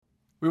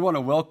We want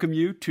to welcome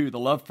you to the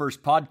Love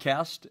First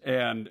podcast.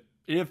 And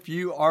if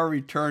you are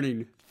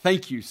returning,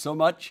 thank you so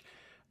much.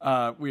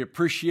 We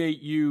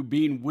appreciate you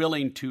being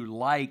willing to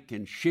like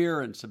and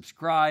share and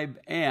subscribe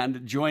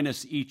and join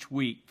us each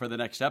week for the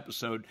next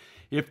episode.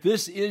 If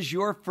this is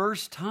your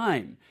first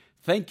time,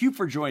 thank you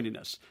for joining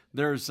us.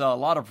 There's a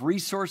lot of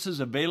resources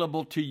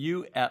available to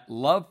you at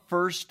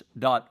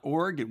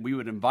lovefirst.org, and we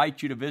would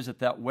invite you to visit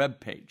that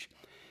webpage.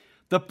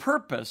 The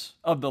purpose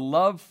of the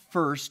Love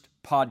First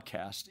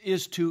podcast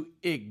is to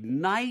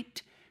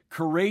ignite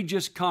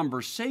courageous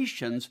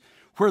conversations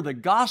where the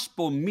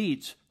gospel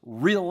meets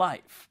real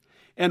life.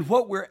 And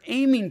what we're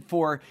aiming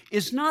for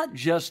is not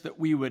just that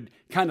we would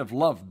kind of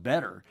love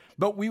better,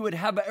 but we would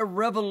have a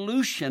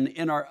revolution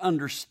in our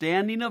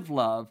understanding of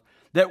love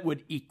that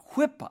would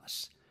equip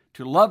us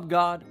to love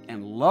God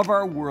and love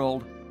our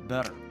world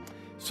better.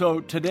 So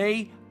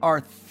today,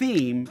 our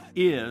theme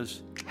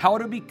is how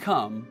to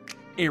become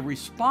a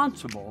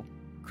responsible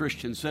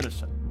Christian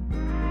citizen.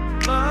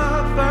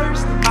 Love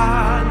first,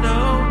 I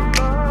know.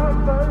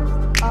 Love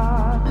first,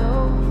 I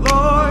know.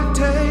 Lord,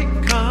 take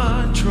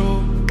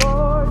control.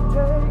 Lord,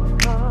 take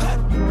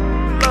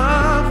control.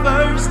 Love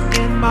first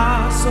in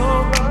my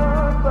soul.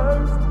 Love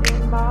first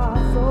in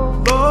my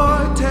soul.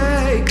 Lord,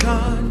 take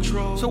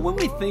control. So when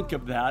we think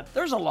of that,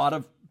 there's a lot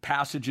of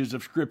passages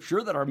of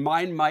Scripture that our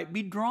mind might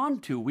be drawn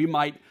to. We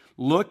might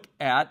look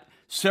at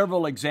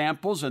several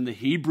examples in the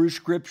Hebrew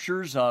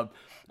Scriptures of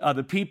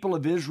the people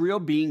of Israel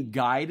being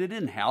guided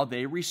in how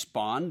they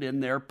respond in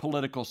their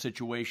political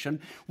situation.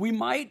 We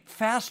might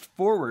fast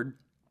forward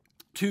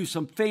to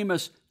some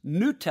famous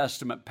New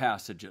Testament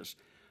passages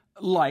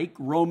like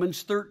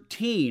Romans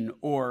 13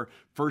 or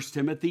 1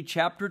 Timothy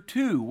chapter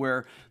 2,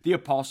 where the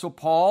Apostle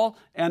Paul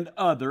and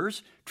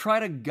others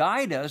try to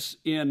guide us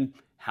in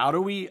how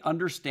do we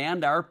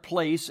understand our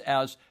place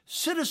as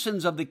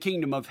citizens of the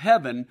kingdom of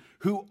heaven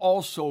who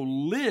also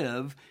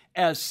live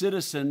as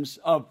citizens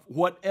of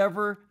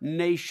whatever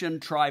nation,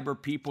 tribe, or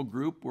people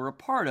group we're a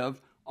part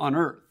of on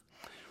earth.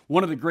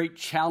 One of the great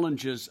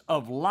challenges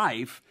of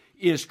life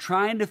is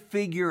trying to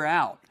figure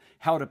out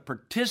how to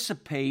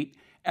participate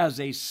as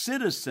a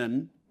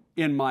citizen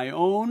in my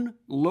own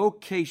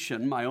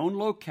location, my own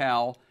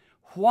locale,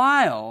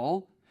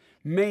 while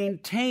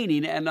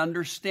maintaining an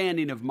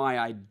understanding of my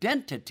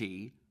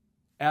identity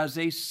as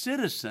a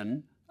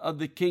citizen of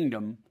the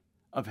kingdom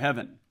of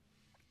heaven.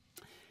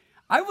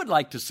 I would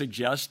like to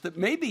suggest that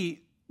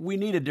maybe we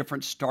need a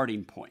different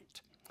starting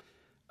point.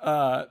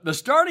 The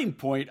starting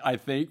point, I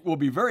think, will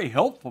be very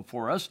helpful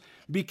for us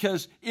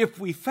because if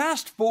we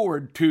fast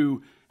forward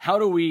to how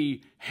do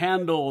we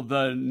handle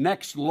the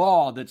next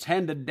law that's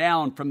handed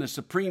down from the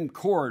Supreme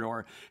Court,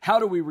 or how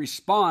do we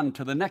respond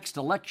to the next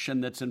election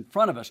that's in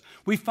front of us,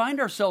 we find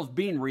ourselves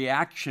being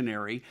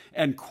reactionary,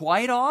 and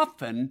quite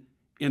often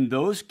in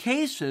those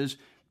cases,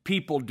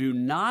 people do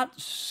not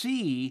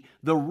see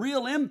the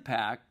real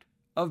impact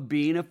of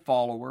being a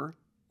follower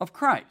of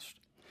Christ.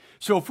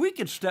 So if we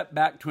could step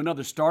back to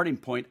another starting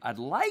point, I'd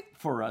like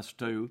for us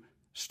to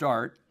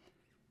start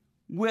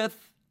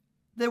with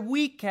the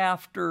week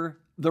after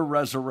the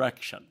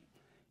resurrection.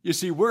 You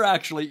see, we're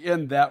actually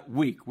in that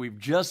week. We've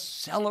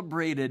just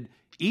celebrated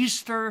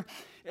Easter,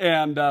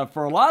 and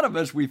for a lot of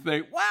us, we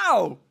think,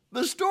 wow,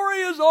 the story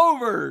is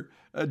over.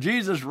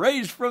 Jesus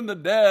raised from the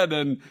dead,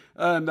 and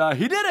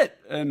he did it,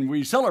 and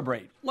we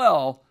celebrate.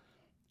 Well,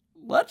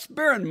 let's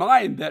bear in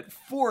mind that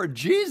for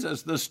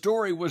Jesus, the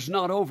story was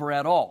not over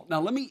at all. Now,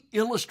 let me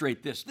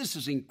illustrate this. This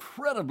is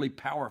incredibly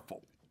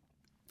powerful.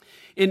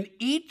 In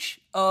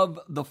each of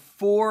the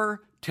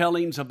four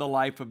tellings of the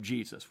life of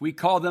Jesus, we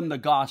call them the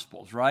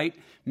Gospels, right?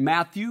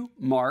 Matthew,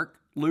 Mark,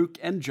 Luke,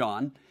 and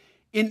John.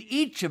 In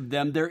each of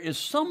them, there is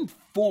some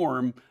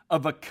form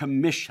of a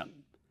commission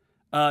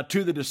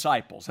to the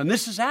disciples. And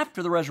this is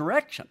after the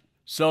resurrection.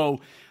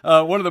 So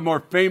one of the more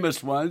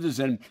famous ones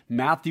is in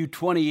Matthew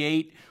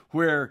 28,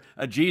 where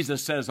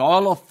Jesus says,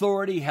 all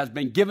authority has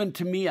been given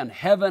to me in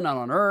heaven and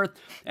on earth,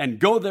 and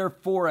go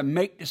therefore and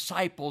make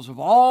disciples of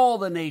all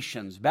the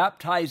nations,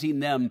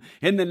 baptizing them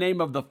in the name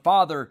of the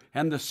Father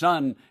and the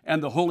Son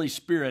and the Holy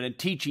Spirit, and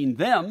teaching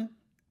them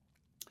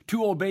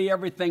to obey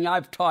everything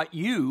I've taught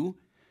you,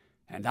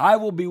 and I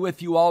will be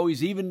with you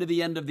always, even to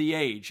the end of the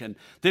age. And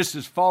this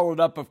is followed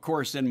up, of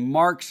course, in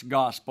Mark's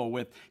gospel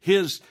with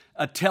his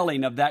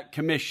telling of that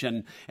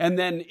commission, and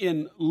then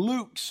in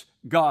Luke's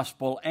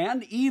gospel,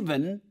 and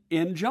even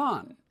in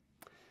John.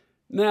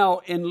 Now,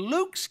 in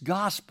Luke's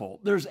gospel,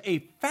 there's a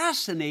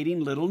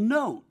fascinating little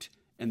note,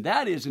 and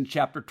that is in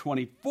chapter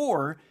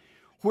 24,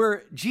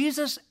 where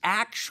Jesus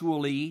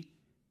actually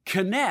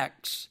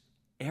connects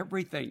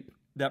everything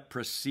that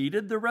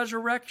preceded the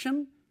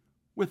resurrection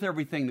with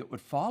everything that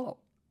would follow.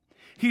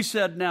 He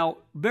said, now,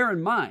 bear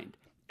in mind,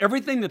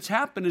 everything that's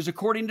happened is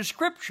according to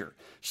Scripture.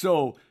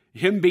 So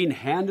him being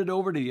handed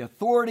over to the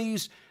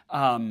authorities,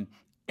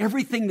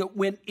 everything that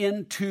went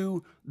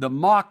into the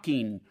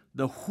mocking,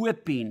 the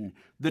whipping,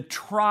 the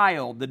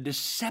trial, the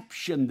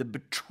deception, the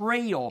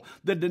betrayal,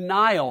 the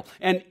denial,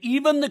 and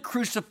even the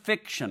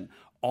crucifixion,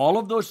 all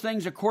of those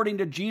things, according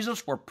to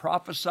Jesus, were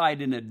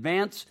prophesied in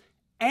advance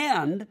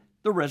and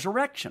the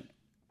resurrection.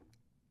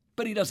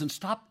 But he doesn't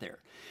stop there,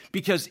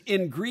 because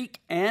in Greek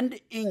and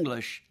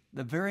English,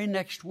 the very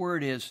next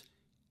word is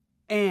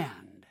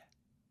and.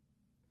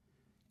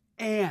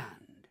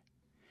 And.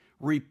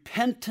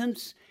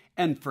 Repentance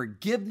and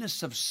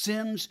forgiveness of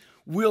sins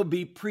will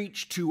be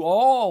preached to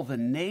all the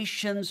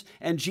nations.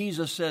 And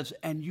Jesus says,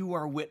 and you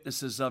are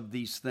witnesses of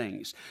these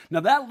things. Now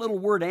that little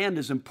word and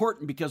is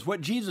important, because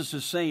what Jesus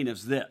is saying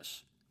is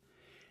this: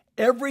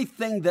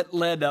 everything that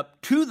led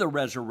up to the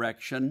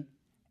resurrection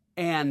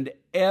and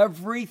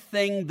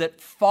everything that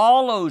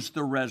follows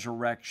the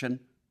resurrection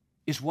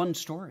is one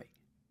story.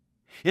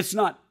 It's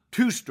not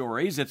two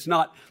stories. It's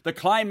not the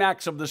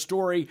climax of the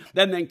story,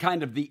 then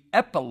kind of the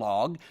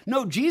epilogue.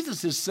 No,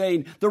 Jesus is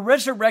saying the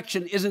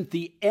resurrection isn't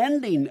the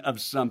ending of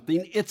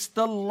something, it's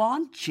the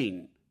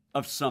launching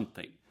of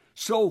something.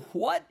 So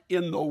what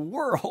in the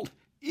world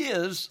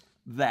is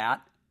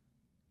that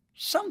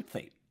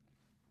something?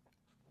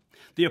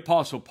 The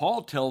Apostle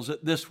Paul tells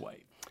it this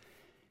way.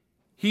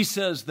 He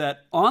says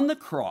that on the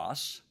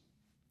cross,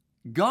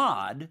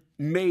 God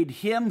made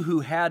him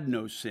who had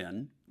no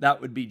sin, that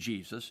would be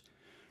Jesus,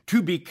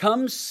 to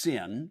become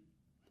sin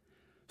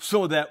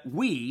so that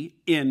we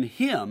in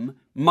him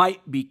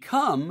might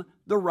become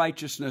the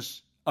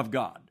righteousness of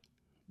God.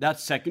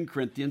 That's 2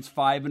 Corinthians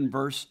 5 and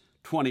verse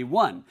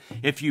 21.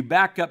 If you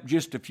back up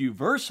just a few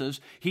verses,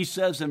 he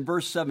says in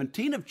verse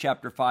 17 of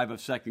chapter 5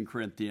 of 2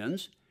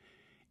 Corinthians,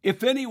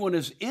 if anyone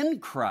is in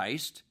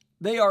Christ,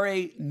 they are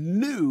a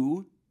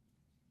new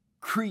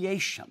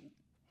creation.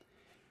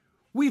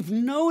 We've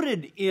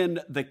noted in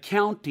the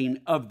counting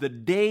of the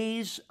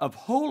days of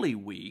Holy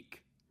Week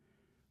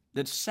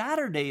that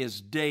Saturday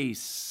is day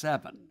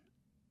 7.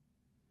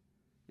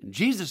 And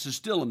Jesus is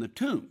still in the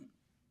tomb.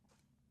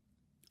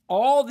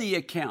 All the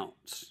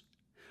accounts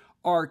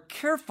are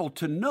careful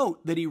to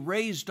note that he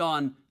raised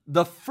on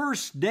the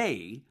first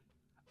day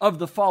of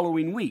the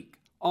following week,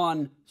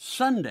 on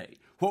Sunday,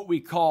 what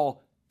we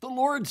call the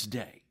Lord's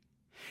Day.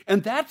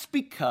 And that's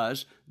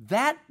because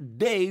that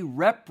day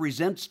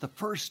represents the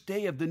first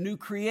day of the new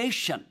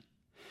creation.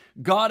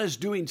 God is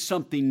doing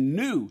something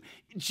new.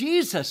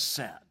 Jesus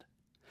said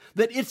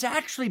that it's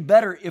actually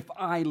better if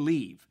I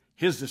leave.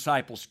 His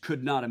disciples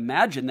could not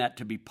imagine that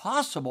to be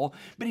possible,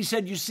 but he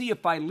said, you see,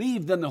 if I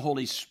leave, then the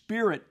Holy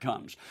Spirit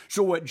comes.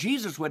 So what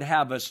Jesus would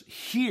have us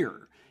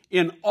hear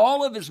in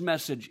all of his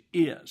message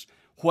is,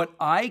 what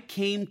I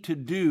came to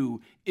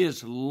do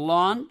is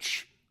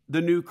launch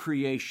the new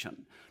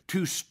creation,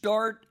 to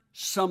start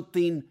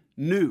something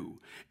new.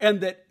 And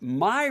that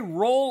my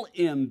role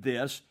in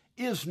this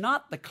is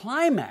not the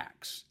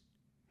climax,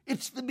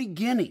 it's the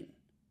beginning.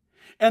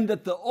 And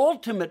that the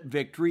ultimate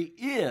victory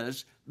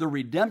is the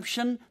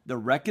redemption, the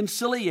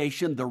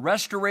reconciliation, the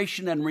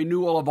restoration and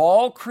renewal of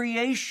all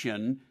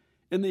creation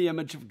in the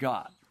image of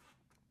God.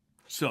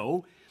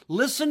 So,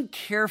 listen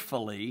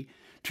carefully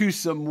to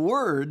some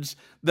words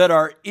that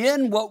are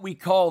in what we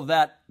call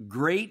that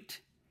Great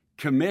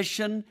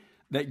Commission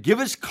that give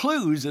us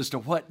clues as to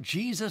what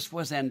Jesus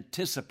was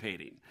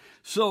anticipating.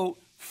 So,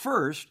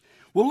 first,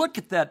 we'll look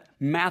at that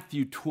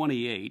Matthew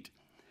 28,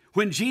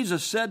 when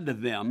Jesus said to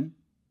them,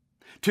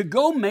 to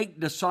go make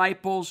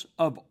disciples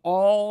of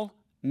all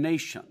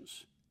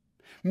nations.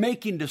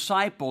 Making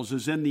disciples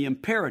is in the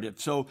imperative.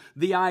 So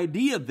the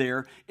idea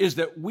there is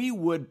that we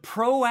would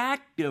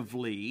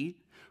proactively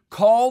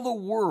call the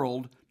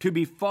world to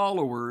be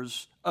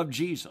followers of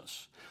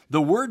Jesus.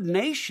 The word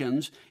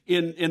nations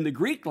in the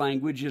Greek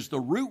language is the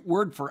root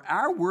word for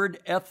our word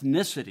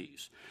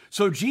ethnicities.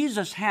 So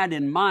Jesus had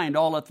in mind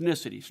all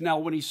ethnicities. Now,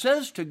 when he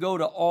says to go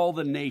to all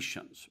the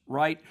nations,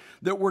 right,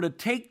 that we're to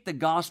take the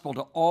gospel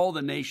to all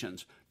the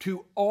nations,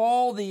 to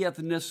all the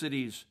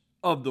ethnicities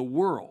of the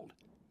world,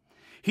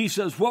 he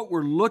says what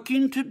we're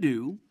looking to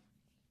do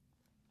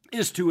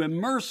is to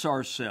immerse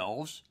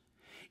ourselves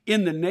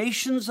in the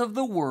nations of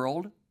the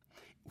world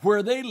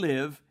where they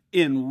live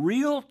in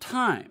real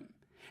time.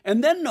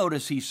 And then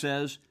notice he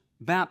says,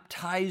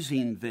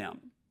 baptizing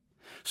them.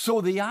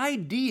 So the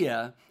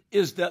idea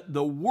is that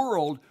the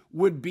world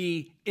would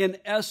be, in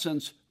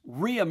essence,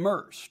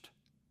 re-immersed.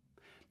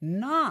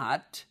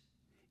 Not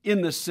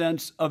in the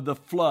sense of the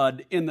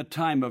flood in the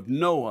time of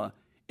Noah,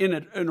 in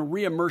an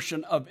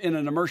immersion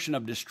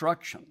of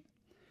destruction.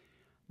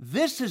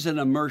 This is an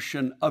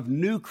immersion of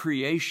new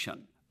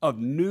creation, of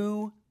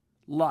new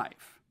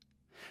life.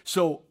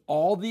 So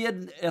all the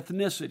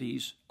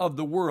ethnicities of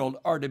the world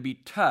are to be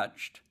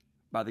touched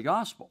by the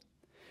gospel.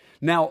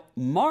 Now,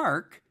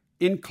 Mark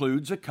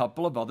includes a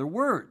couple of other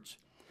words.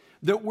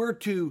 That we're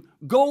to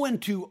go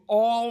into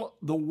all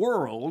the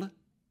world,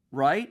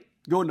 right?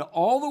 Go into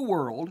all the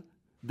world.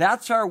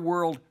 That's our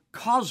world,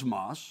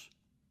 cosmos.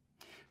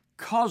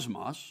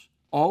 Cosmos,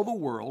 all the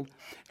world.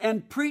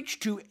 And preach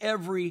to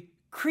every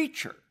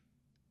creature.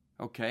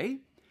 Okay?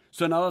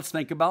 So now let's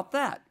think about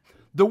that.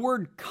 The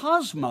word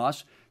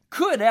cosmos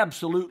could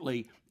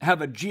absolutely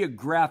have a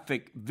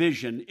geographic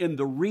vision in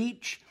the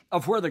reach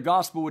of where the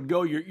gospel would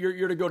go.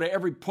 You're to go to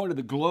every point of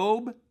the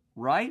globe,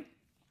 right?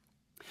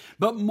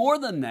 But more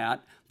than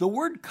that, the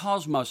word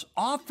cosmos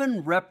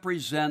often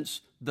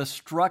represents the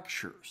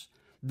structures,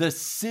 the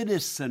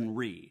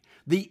citizenry,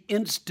 the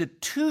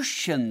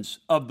institutions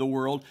of the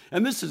world,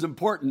 and this is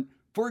important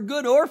for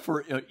good or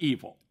for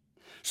evil.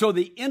 So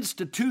the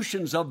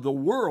institutions of the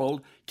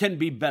world can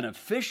be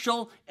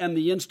beneficial, and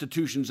the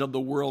institutions of the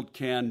world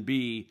can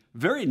be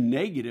very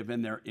negative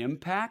in their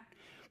impact.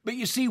 But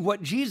you see,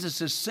 what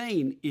Jesus is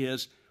saying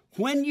is,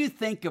 when you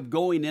think of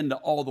going into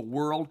all the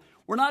world,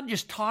 we're not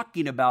just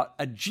talking about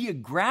a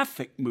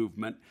geographic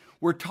movement.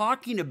 We're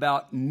talking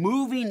about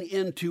moving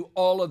into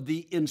all of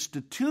the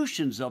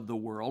institutions of the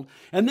world.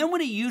 And then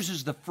when he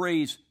uses the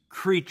phrase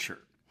creature,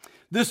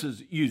 this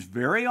is used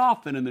very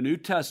often in the New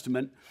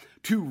Testament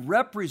to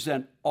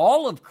represent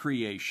all of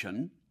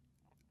creation,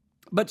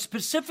 but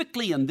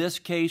specifically in this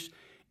case,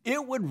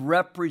 it would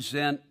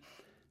represent,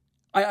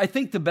 I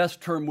think the best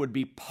term would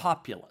be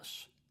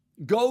populace.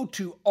 Go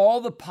to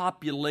all the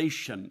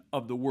population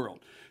of the world.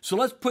 So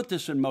let's put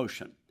this in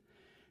motion.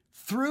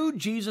 Through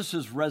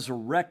Jesus'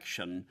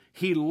 resurrection,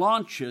 he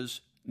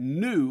launches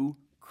new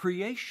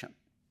creation.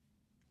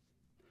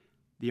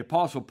 The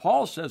Apostle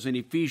Paul says in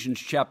Ephesians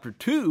chapter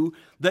 2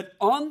 that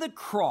on the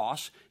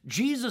cross,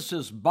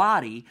 Jesus'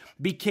 body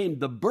became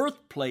the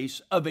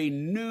birthplace of a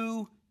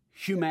new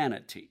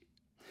humanity.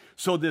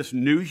 So this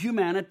new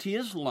humanity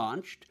is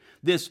launched,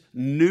 this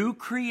new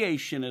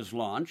creation is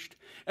launched,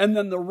 and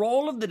then the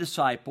role of the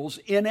disciples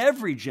in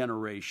every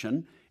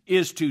generation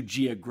is to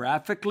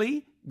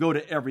geographically go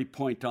to every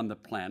point on the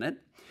planet,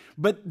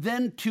 but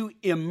then to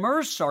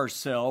immerse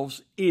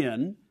ourselves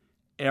in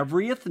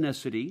every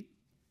ethnicity,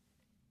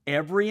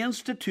 every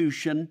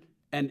institution,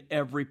 and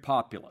every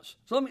populace.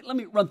 So let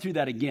me run through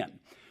that again.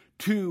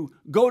 To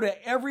go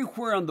to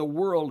everywhere in the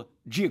world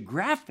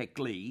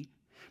geographically,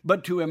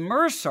 but to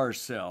immerse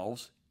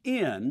ourselves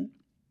in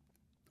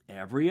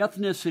every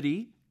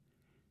ethnicity,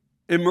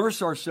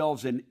 immerse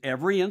ourselves in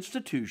every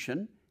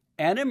institution,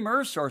 and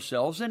immerse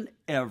ourselves in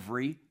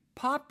every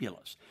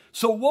populace.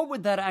 So what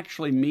would that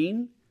actually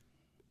mean?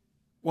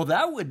 Well,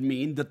 that would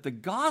mean that the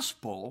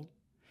gospel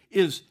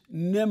is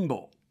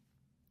nimble,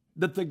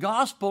 that the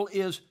gospel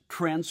is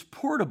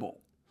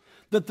transportable,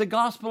 that the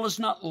gospel is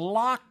not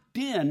locked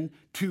in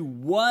to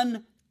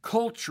one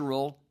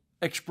cultural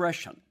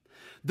expression,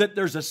 that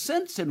there's a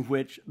sense in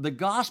which the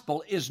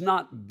gospel is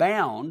not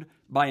bound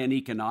by an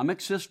economic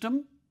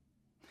system,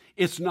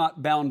 it's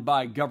not bound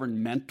by a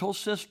governmental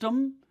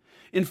system.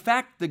 In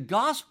fact, the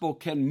gospel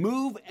can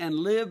move and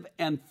live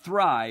and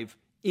thrive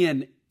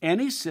in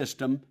any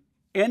system,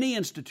 any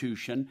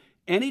institution,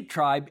 any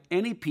tribe,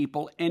 any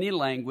people, any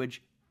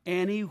language,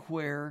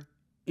 anywhere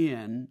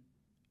in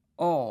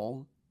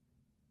all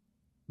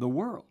the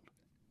world.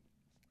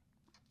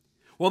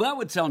 Well, that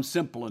would sound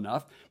simple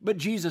enough, but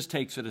Jesus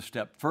takes it a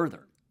step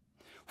further.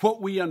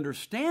 What we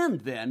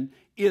understand then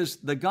is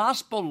the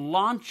gospel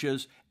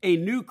launches a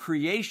new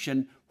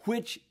creation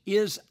which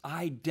is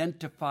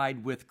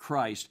identified with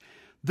Christ.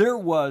 There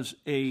was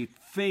a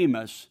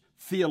famous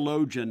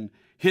theologian.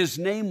 His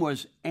name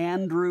was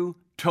Andrew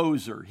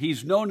Tozer.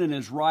 He's known in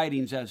his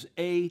writings as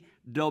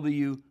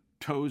A.W.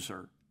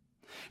 Tozer.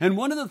 And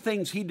one of the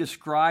things he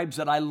describes,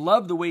 that I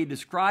love the way he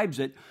describes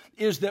it,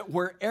 is that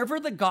wherever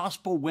the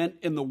gospel went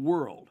in the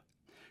world,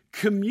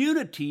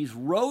 communities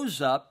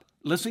rose up,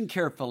 listen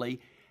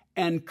carefully,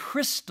 and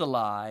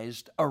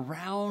crystallized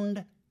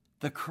around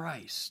the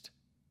Christ.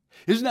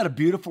 Isn't that a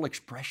beautiful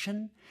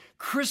expression?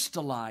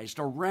 Crystallized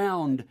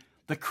around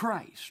the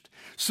Christ.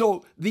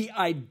 So the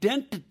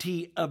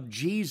identity of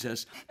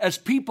Jesus, as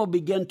people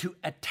begin to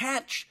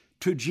attach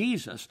to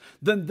Jesus,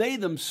 then they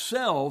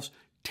themselves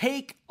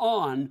take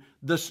on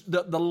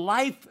the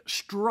life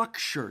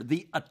structure,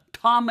 the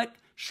atomic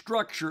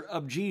structure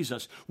of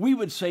Jesus. We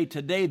would say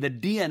today the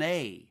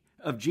DNA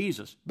of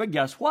Jesus. But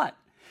guess what?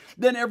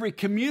 Then every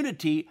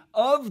community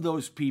of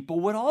those people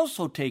would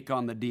also take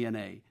on the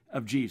DNA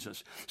of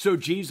Jesus. So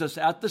Jesus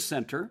at the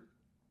center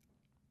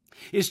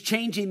is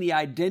changing the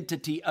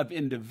identity of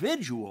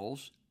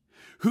individuals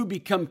who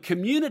become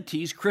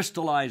communities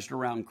crystallized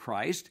around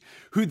Christ,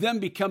 who then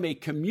become a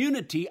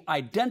community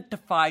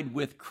identified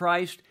with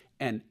Christ,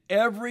 and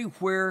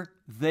everywhere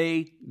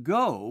they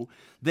go,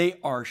 they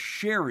are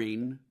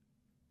sharing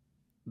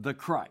the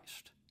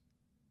Christ.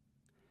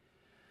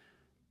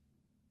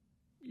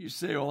 You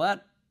say, well,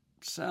 that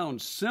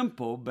sounds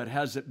simple, but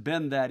has it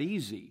been that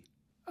easy?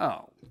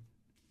 Oh,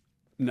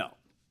 no.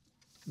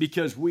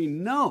 Because we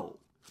know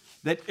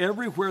that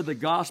everywhere the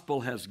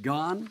gospel has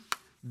gone,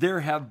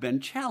 there have been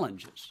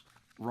challenges,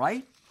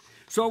 right?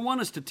 So I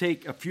want us to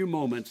take a few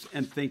moments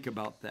and think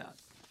about that.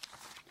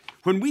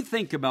 When we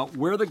think about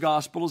where the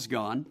gospel has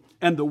gone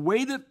and the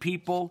way that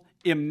people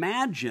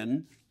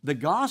imagine the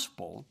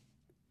gospel,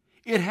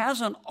 it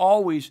hasn't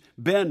always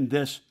been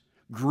this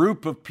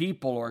group of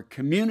people or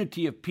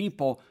community of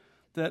people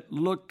that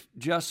looked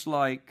just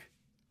like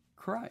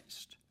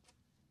Christ.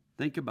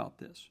 Think about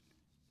this.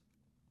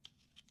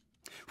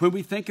 When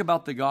we think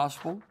about the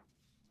gospel,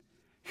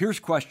 here's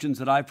questions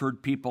that I've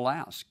heard people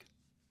ask,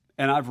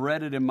 and I've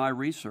read it in my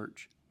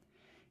research.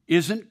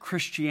 Isn't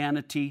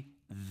Christianity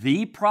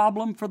the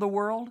problem for the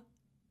world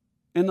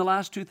in the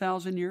last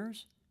 2,000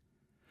 years?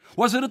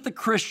 Wasn't it the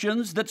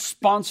Christians that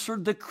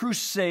sponsored the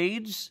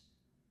Crusades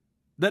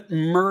that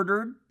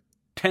murdered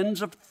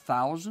tens of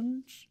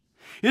thousands?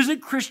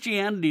 Isn't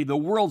Christianity the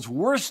world's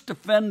worst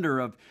defender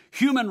of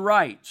human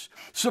rights,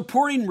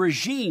 supporting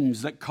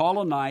regimes that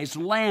colonized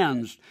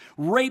lands,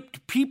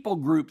 raped people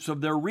groups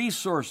of their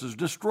resources,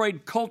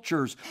 destroyed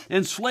cultures,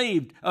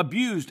 enslaved,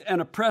 abused,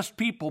 and oppressed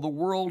people the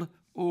world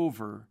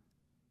over?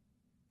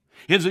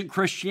 Isn't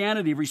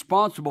Christianity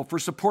responsible for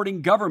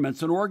supporting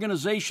governments and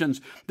organizations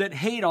that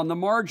hate on the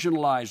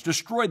marginalized,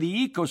 destroy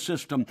the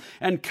ecosystem,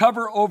 and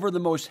cover over the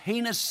most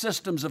heinous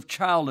systems of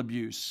child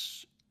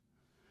abuse?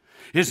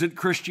 Isn't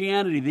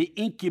Christianity the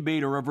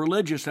incubator of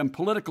religious and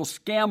political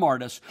scam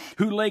artists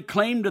who lay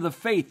claim to the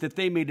faith that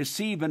they may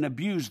deceive and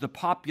abuse the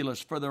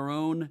populace for their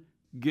own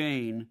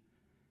gain?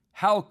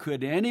 How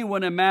could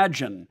anyone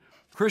imagine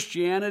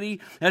Christianity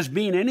as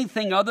being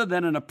anything other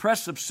than an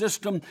oppressive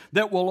system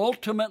that will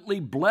ultimately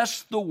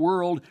bless the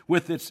world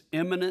with its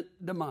imminent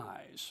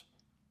demise?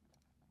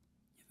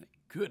 You think,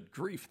 good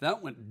grief,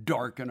 that went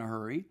dark in a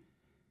hurry.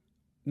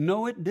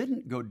 No, it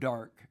didn't go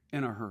dark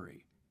in a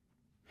hurry.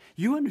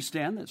 You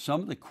understand that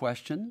some of the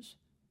questions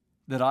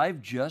that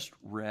I've just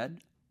read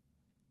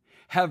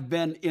have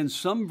been, in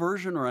some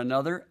version or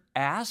another,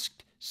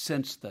 asked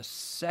since the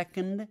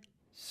 2nd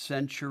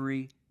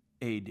century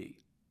AD.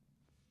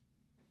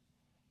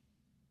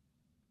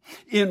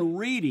 In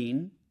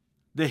reading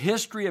the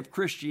history of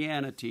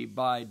Christianity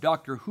by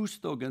Dr.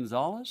 Justo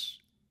Gonzalez,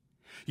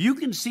 you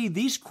can see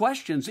these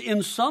questions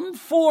in some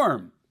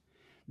form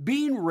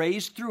being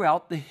raised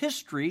throughout the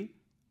history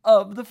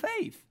of the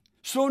faith.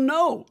 So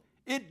no,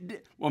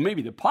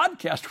 maybe the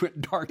podcast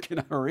went dark in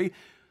a hurry,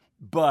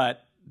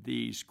 but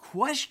these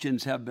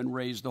questions have been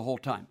raised the whole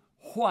time.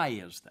 Why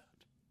is that?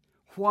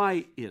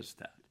 Why is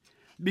that?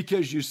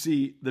 Because you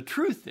see, the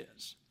truth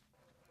is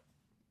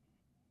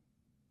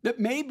that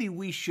maybe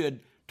we should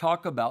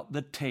talk about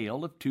the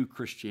tale of two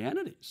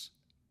Christianities.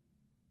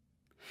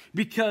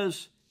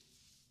 Because,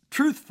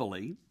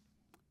 truthfully,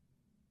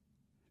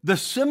 the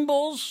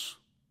symbols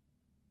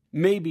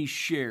may be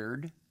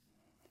shared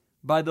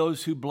by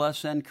those who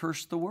bless and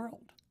curse the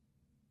world.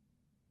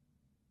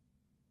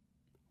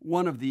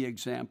 One of the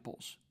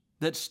examples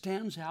that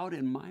stands out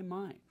in my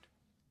mind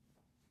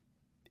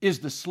is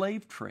the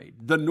slave trade,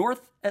 the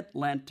North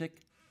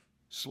Atlantic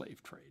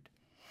slave trade.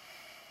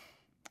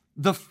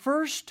 The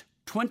first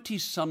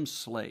 20-some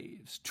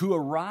slaves to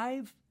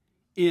arrive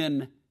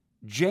in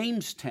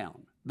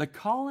Jamestown, the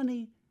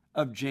colony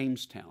of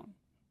Jamestown,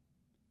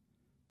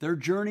 their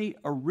journey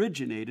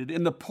originated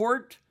in the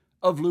port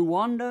of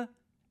Luanda,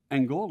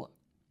 Angola.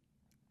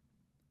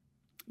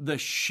 The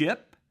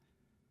ship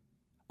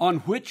on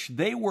which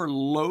they were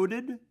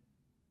loaded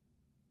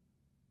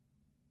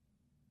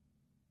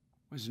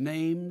was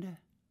named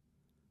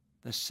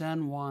the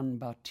San Juan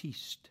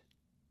Bautista,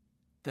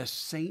 the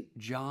St.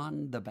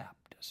 John the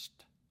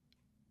Baptist.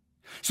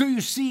 So you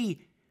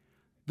see,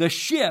 the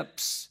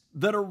ships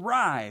that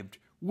arrived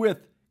with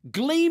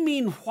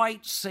gleaming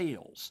white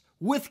sails,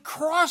 with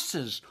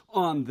crosses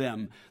on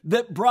them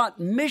that brought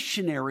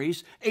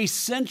missionaries a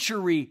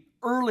century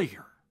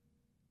earlier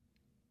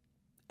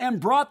and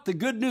brought the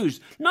good news,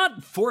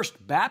 not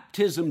forced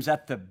baptisms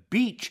at the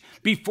beach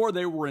before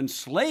they were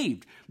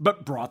enslaved,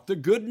 but brought the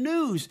good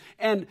news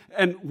and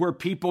where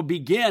people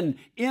begin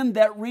in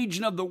that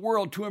region of the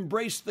world to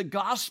embrace the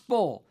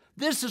gospel.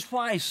 This is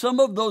why some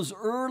of those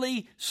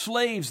early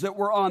slaves that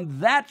were on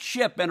that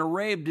ship and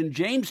arrived in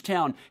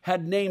Jamestown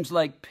had names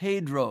like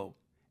Pedro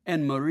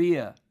and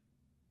Maria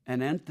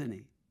and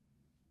Anthony.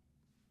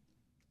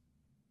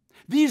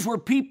 These were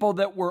people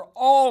that were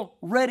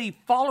already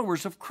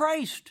followers of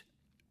Christ.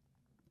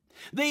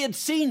 They had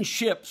seen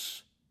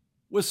ships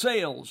with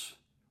sails,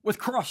 with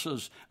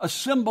crosses, a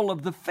symbol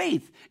of the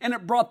faith, and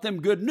it brought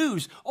them good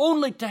news,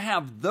 only to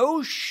have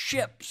those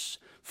ships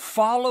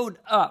followed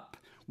up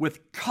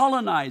with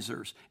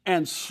colonizers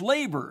and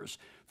slavers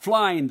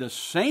flying the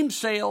same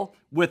sail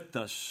with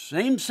the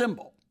same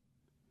symbol.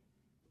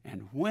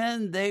 And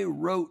when they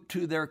wrote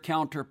to their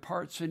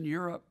counterparts in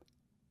Europe,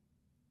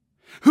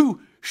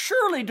 who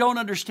surely don't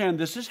understand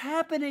this is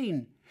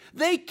happening,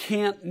 they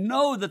can't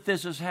know that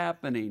this is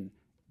happening.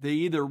 They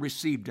either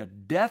received a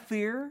deaf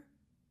ear,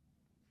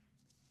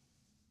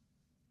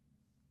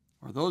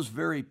 or those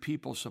very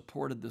people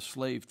supported the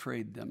slave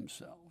trade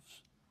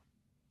themselves.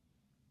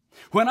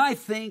 When I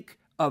think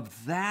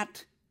of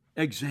that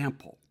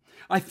example,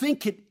 I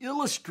think it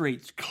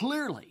illustrates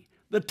clearly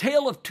the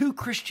tale of two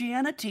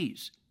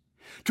Christianities,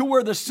 to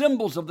where the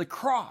symbols of the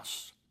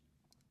cross,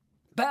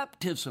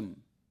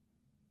 baptism,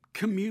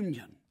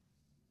 communion,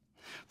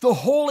 the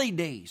holy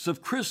days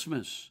of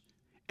Christmas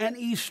and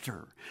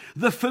Easter,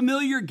 the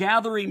familiar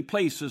gathering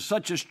places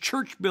such as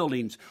church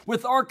buildings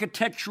with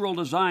architectural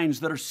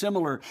designs that are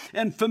similar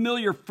and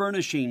familiar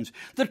furnishings,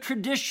 the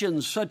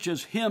traditions such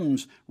as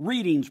hymns,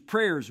 readings,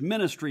 prayers,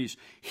 ministries,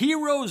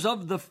 heroes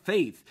of the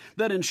faith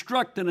that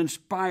instruct and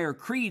inspire,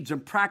 creeds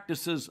and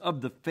practices of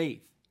the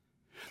faith.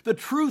 The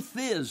truth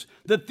is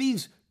that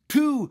these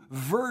two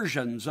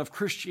versions of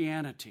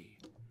Christianity,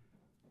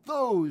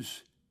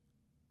 those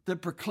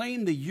that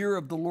proclaim the year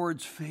of the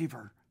Lord's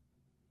favor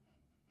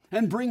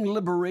and bring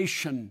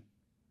liberation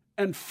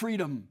and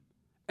freedom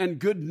and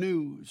good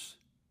news.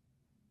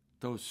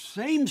 Those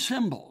same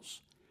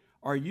symbols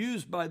are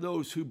used by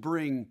those who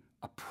bring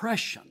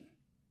oppression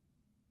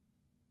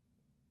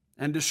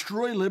and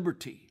destroy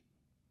liberty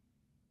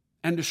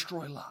and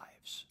destroy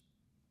lives.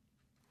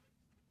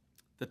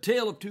 The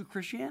tale of two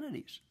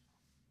Christianities.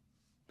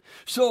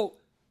 So,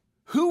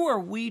 who are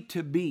we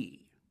to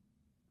be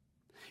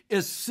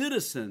as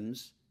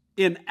citizens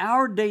in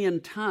our day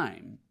and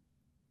time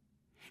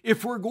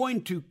if we're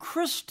going to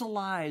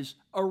crystallize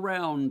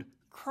around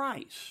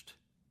Christ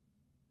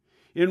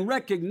in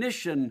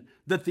recognition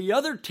that the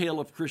other tale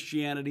of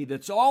Christianity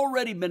that's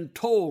already been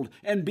told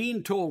and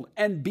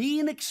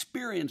being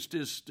experienced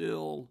is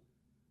still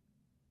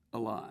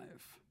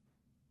alive?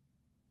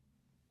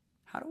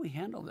 How do we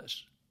handle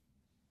this?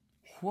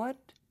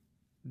 What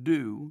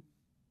do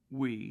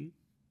we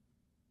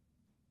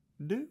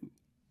do?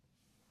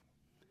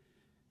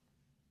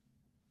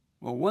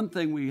 Well, one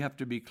thing we have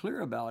to be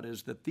clear about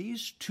is that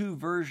these two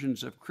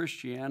versions of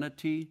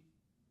Christianity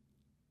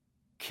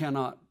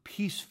cannot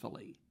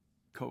peacefully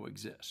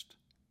coexist.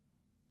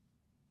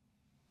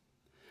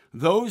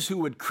 Those who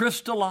would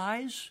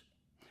crystallize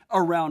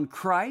around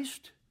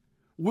Christ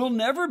will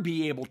never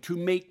be able to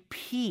make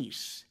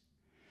peace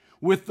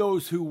with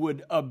those who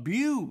would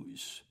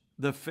abuse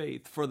the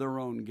faith for their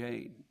own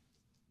gain.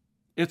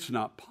 It's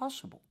not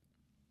possible.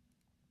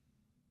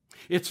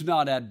 It's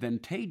not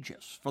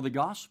advantageous for the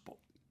gospel.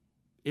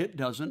 It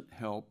doesn't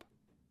help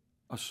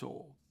a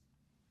soul.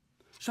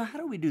 So how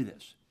do we do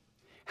this?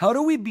 How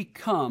do we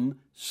become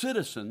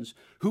citizens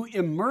who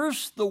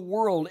immerse the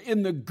world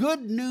in the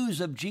good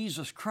news of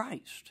Jesus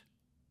Christ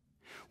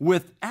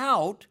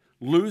without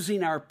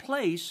losing our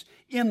place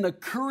in the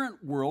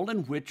current world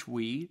in which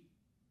we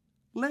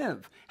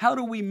live? How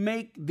do we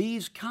make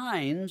these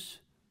kinds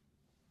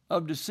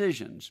of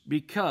decisions?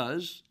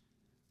 Because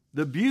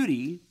the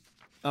beauty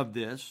of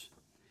this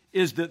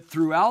is that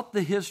throughout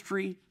the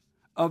history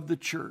of the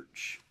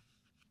church,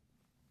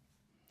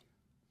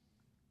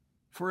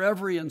 for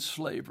every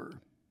enslaver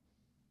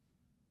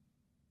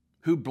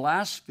who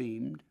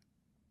blasphemed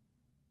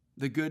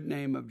the good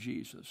name of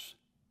Jesus,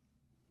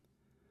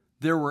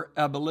 there were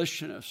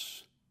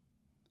abolitionists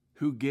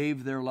who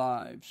gave their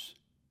lives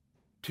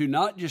to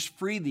not just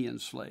free the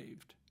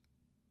enslaved,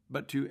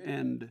 but to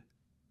end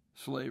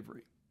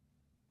slavery.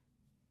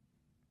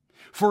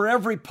 For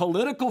every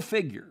political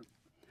figure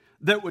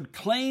that would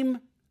claim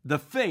the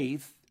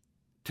faith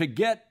to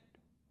get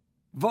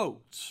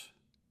votes,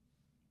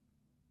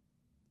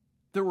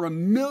 there were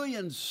 1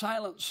 million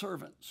silent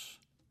servants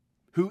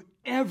who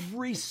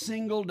every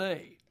single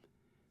day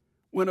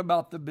went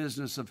about the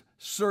business of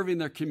serving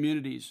their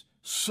communities,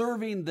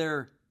 serving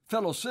their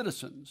fellow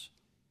citizens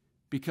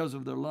because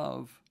of their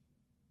love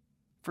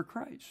for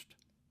Christ.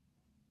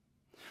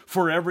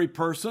 For every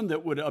person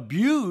that would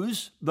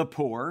abuse the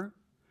poor,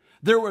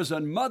 there was a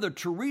Mother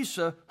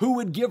Teresa who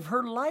would give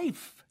her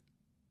life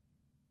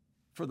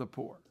for the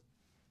poor.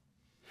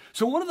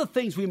 So one of the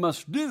things we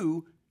must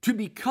do to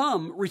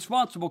become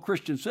responsible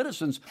Christian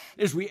citizens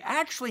is we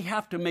actually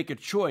have to make a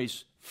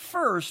choice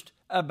first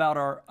about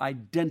our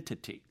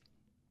identity.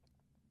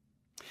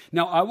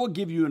 Now, I will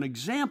give you an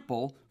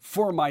example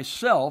for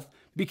myself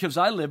because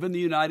I live in the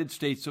United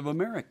States of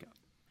America.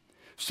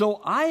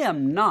 So I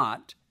am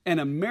not an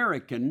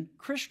American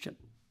Christian.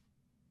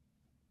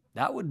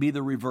 That would be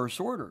the reverse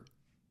order.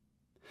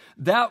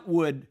 That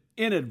would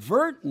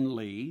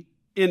inadvertently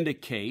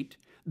indicate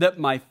that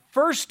my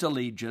first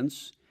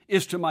allegiance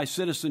is to my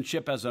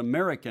citizenship as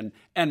American,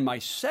 and my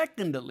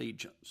second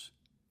allegiance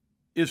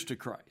is to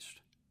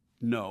Christ.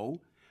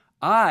 No,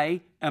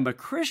 I am a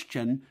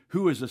Christian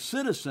who is a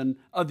citizen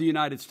of the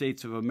United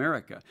States of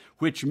America,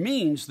 which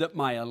means that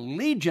my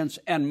allegiance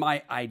and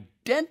my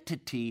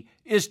identity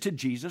is to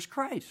Jesus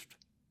Christ.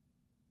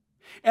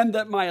 And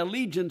that my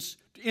allegiance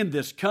in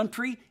this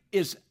country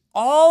is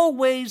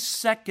always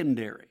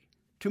secondary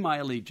to my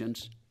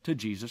allegiance to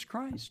Jesus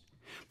Christ.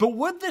 But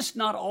would this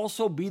not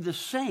also be the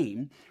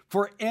same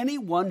for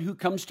anyone who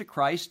comes to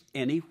Christ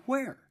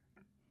anywhere?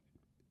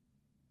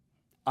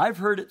 I've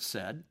heard it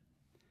said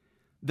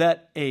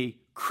that a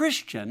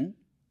Christian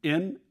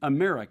in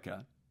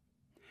America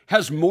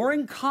has more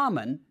in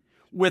common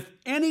with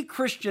any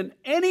Christian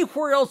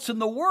anywhere else in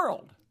the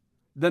world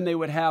than they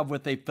would have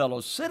with a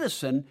fellow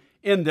citizen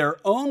in their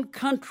own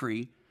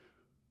country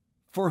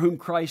for whom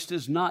Christ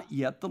is not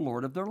yet the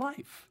Lord of their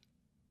life.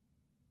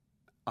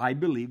 I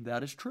believe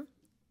that is true.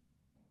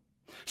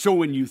 So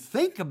when you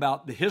think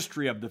about the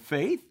history of the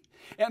faith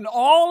and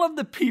all of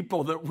the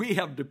people that we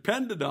have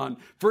depended on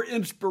for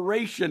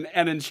inspiration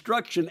and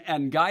instruction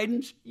and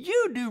guidance,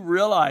 you do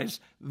realize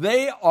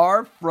they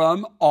are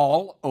from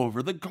all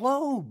over the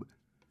globe.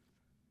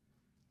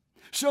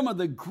 Some of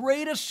the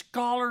greatest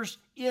scholars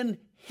in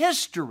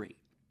history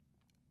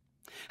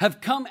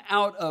have come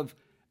out of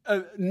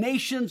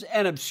nations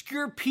and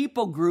obscure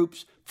people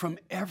groups from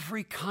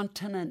every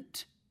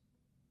continent.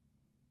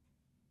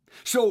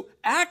 So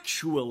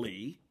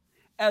actually,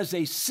 as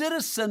a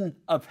citizen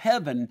of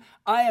heaven,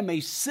 I am a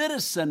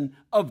citizen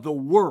of the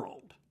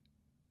world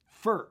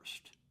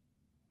first.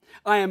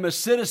 I am a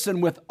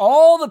citizen with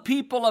all the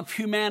people of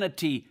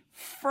humanity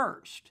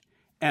first.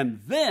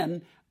 And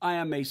then I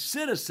am a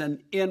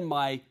citizen in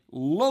my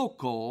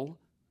local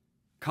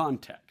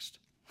context.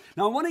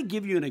 Now, I want to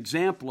give you an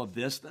example of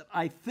this that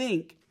I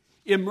think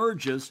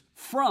emerges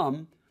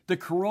from the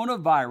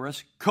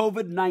coronavirus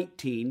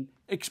COVID-19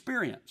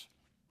 experience.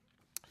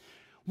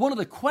 One of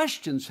the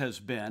questions has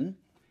been,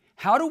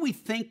 how do we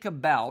think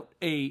about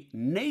a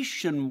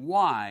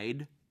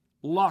nationwide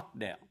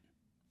lockdown,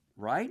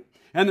 right?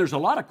 And there's a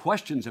lot of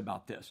questions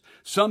about this.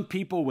 Some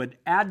people would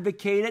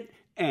advocate it,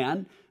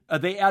 and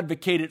they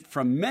advocate it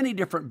from many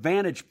different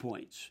vantage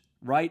points,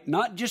 right?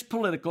 Not just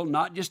political,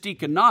 not just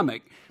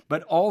economic,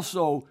 but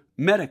also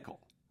medical,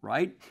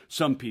 right?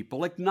 Some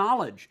people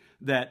acknowledge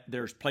that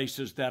there's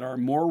places that are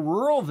more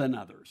rural than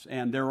others,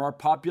 and there are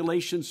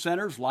population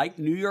centers like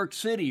New York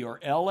City or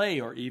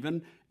LA or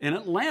even in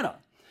Atlanta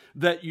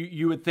that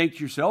you would think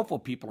to yourself, well,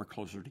 people are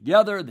closer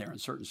together, they're in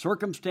certain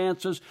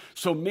circumstances,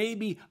 so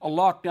maybe a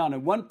lockdown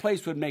in one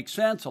place would make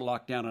sense, a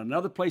lockdown in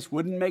another place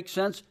wouldn't make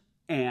sense,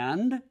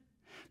 and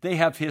they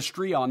have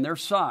history on their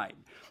side.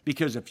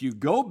 Because if you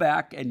go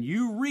back and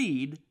you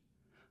read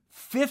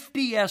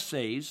 50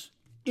 essays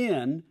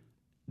in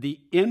the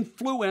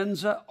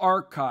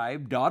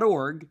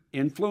influenzaarchive.org,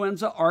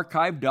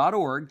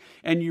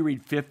 and you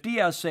read 50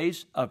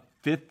 essays of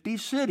 50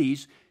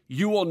 cities,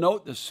 you will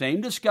note the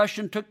same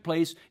discussion took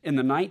place in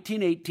the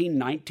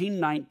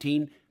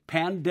 1918-1919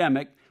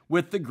 pandemic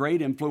with the great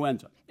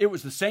influenza. It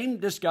was the same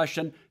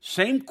discussion,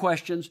 same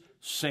questions,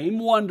 same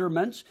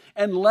wonderments,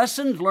 and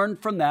lessons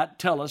learned from that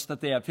tell us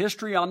that they have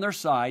history on their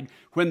side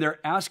when they're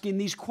asking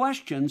these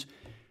questions.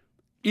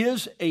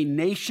 Is a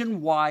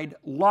nationwide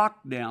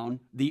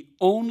lockdown the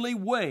only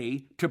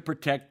way to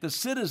protect the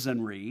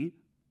citizenry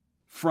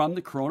from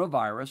the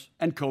coronavirus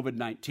and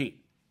COVID-19?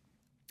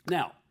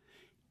 Now,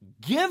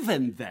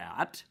 given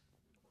that,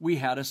 we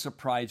had a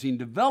surprising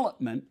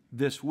development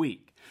this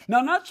week.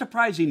 Now, not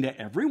surprising to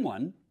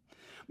everyone,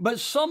 but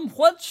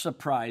somewhat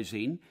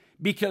surprising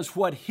because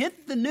what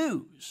hit the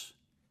news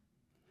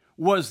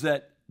was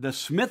that the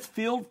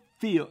Smithfield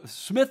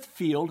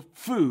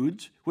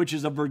Foods, which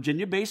is a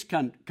Virginia-based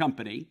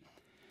company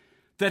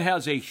that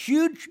has a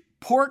huge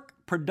pork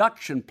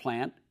production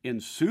plant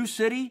in Sioux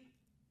City,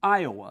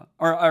 Iowa,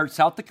 or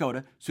South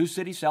Dakota, Sioux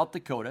City, South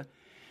Dakota,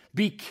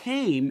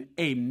 became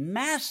a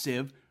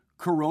massive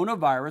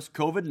coronavirus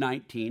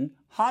COVID-19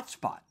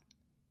 hotspot.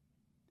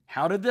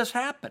 How did this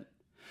happen?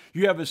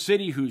 You have a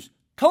city whose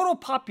total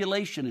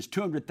population is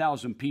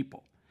 200,000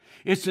 people.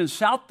 It's in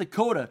South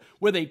Dakota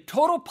with a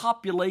total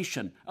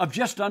population of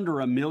just under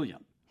 1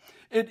 million.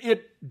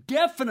 It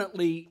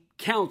definitely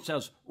counts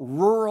as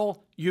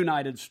rural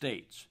United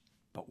States.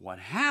 But what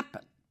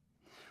happened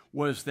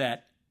was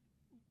that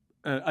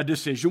a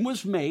decision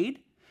was made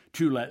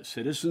to let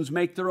citizens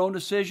make their own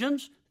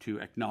decisions, to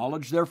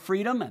acknowledge their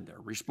freedom and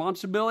their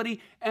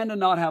responsibility, and to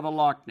not have a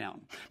lockdown.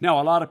 Now,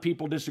 a lot of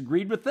people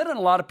disagreed with it, and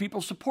a lot of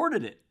people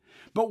supported it.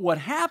 But what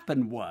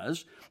happened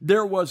was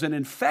there was an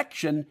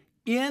infection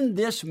in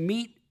this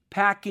meat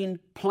packing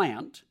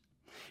plant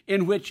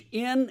in which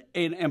in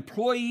an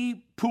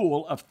employee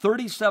pool of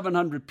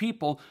 3,700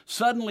 people,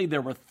 suddenly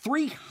there were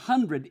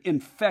 300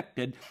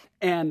 infected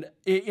and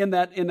in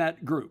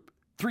that group,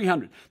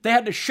 300. They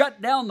had to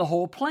shut down the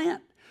whole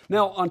plant.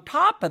 Now, on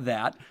top of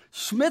that,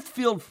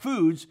 Smithfield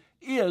Foods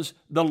is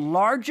the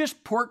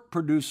largest pork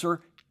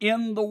producer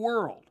in the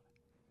world.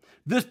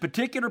 This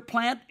particular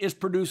plant is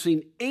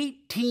producing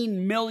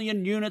 18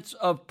 million units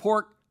of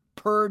pork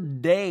per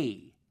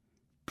day.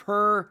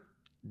 Per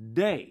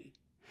day.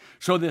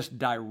 So this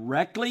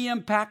directly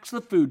impacts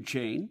the food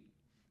chain.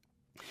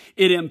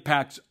 It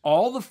impacts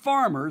all the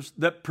farmers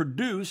that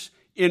produce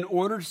in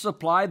order to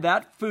supply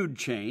that food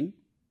chain,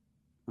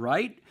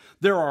 right?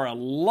 There are a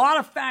lot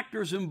of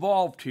factors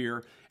involved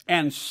here,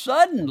 and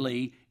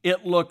suddenly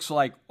it looks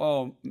like,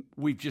 oh,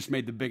 we've just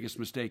made the biggest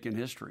mistake in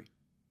history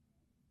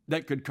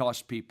that could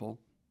cost people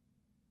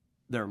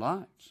their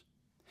lives.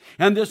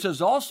 And this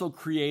has also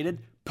created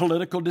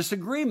political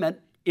disagreement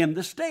in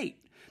the state.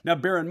 Now,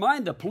 bear in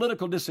mind, the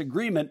political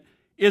disagreement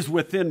is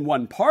within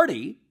one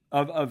party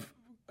of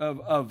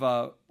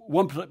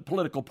one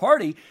political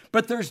party,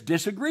 but there's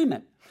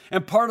disagreement.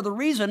 And part of the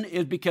reason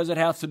is because it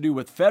has to do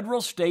with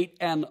federal, state,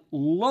 and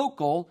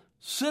local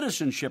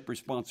citizenship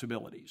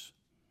responsibilities.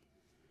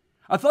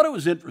 I thought it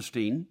was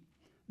interesting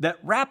that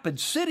Rapid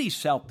City,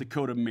 South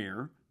Dakota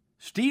Mayor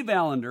Steve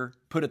Allender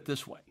put it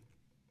this way: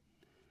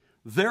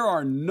 there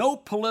are no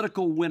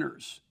political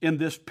winners in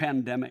this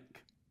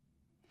pandemic.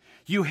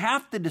 You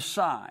have to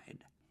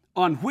decide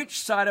on which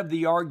side of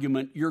the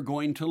argument you're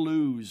going to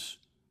lose.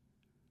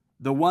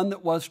 The one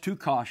that was too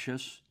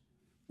cautious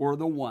or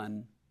the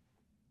one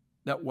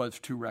that was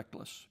too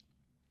reckless.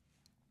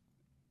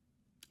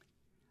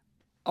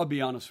 I'll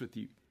be honest with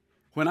you.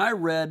 When I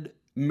read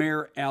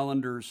Mayor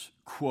Allender's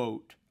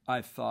quote,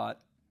 I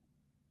thought,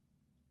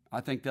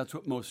 I think that's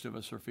what most of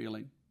us are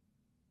feeling.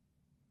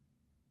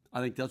 I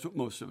think that's what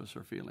most of us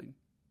are feeling.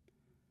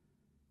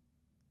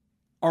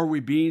 Are we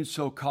being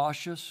so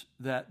cautious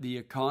that the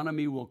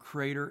economy will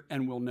crater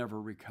and will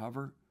never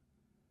recover?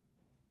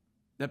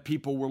 That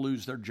people will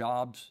lose their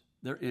jobs,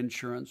 their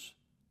insurance,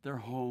 their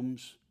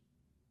homes?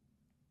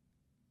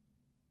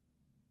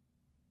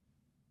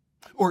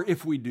 Or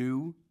if we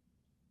do,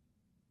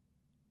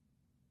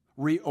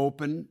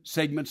 reopen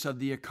segments of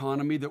the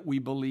economy that we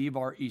believe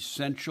are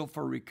essential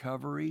for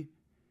recovery,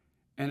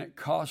 and it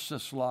costs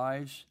us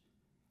lives,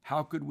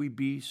 how could we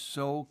be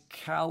so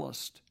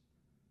calloused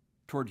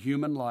toward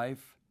human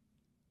life,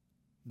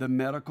 the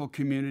medical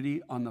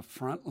community on the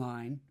front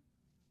line,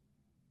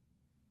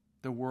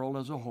 the world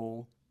as a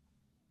whole?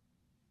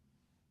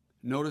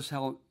 Notice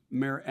how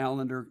Mayor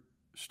Allender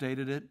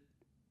stated it.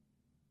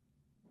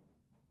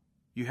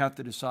 You have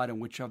to decide on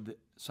which of the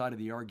side of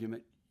the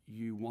argument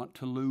you want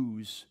to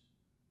lose.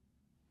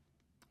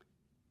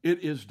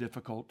 It is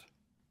difficult.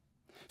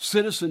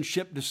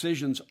 Citizenship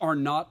decisions are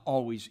not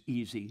always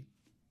easy.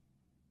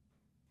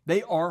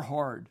 They are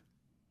hard.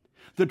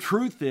 The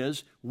truth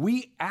is,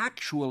 we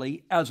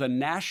actually, as a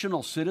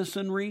national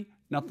citizenry,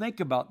 now think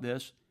about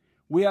this,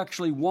 we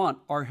actually want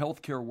our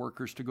healthcare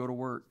workers to go to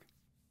work.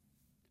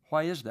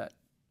 Why is that?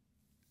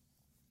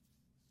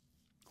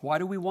 Why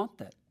do we want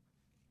that?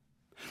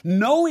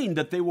 Knowing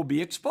that they will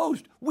be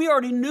exposed. We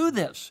already knew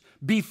this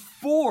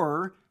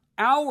before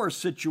our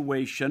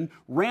situation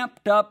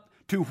ramped up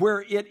to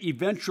where it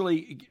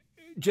eventually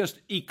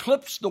just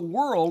eclipsed the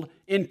world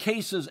in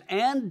cases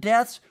and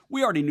deaths.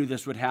 We already knew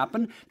this would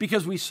happen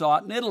because we saw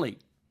it in Italy.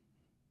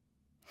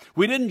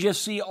 We didn't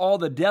just see all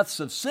the deaths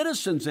of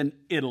citizens in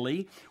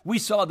Italy, we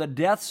saw the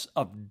deaths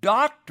of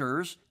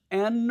doctors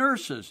and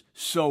nurses.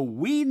 So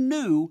we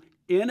knew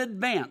in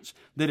advance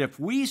that if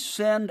we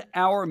send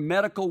our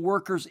medical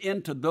workers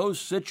into those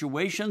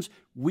situations,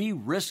 we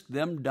risk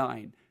them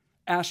dying.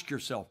 Ask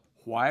yourself,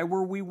 why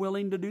were we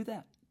willing to do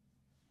that?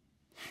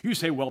 You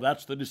say, well,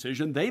 that's the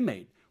decision they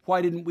made.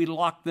 Why didn't we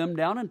lock them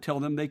down and tell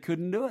them they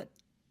couldn't do it?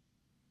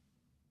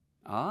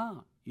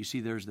 You see,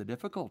 there's the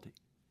difficulty.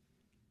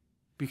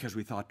 Because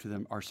we thought to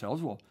them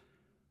ourselves, well,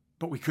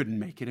 but we couldn't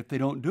make it if they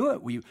don't do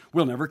it.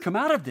 We'll never come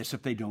out of this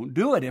if they don't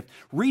do it. If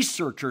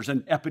researchers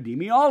and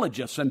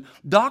epidemiologists and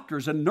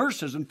doctors and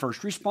nurses and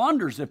first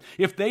responders,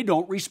 if they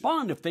don't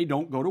respond, if they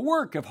don't go to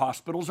work, if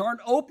hospitals aren't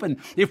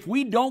open, if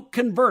we don't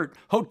convert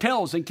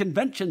hotels and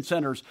convention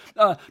centers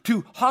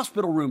to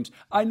hospital rooms.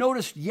 I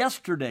noticed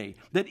yesterday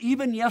that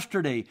even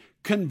yesterday,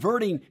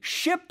 converting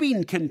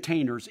shipping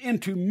containers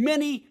into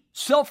many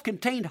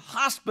self-contained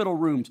hospital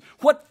rooms.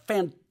 What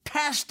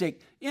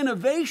fantastic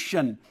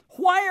innovation.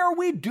 Why are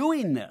we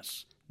doing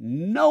this?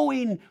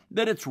 Knowing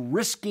that it's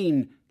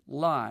risking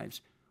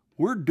lives.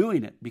 We're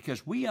doing it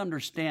because we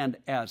understand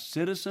as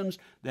citizens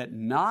that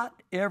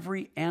not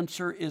every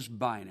answer is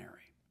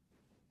binary.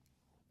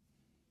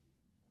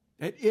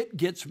 It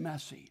gets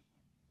messy.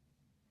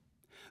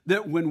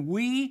 That when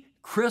we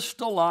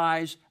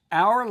crystallize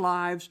our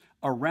lives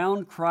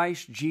around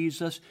Christ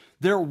Jesus,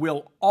 there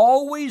will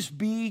always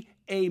be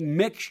a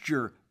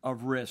mixture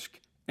of risk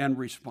and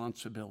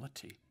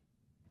responsibility.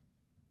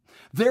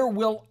 There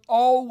will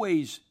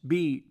always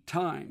be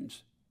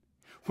times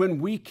when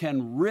we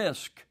can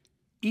risk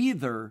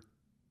either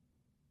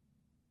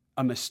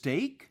a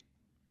mistake,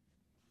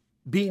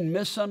 being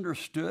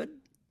misunderstood,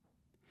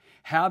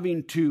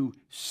 having to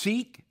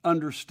seek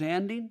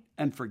understanding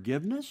and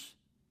forgiveness.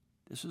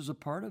 This is a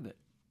part of it.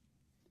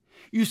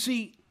 You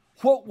see,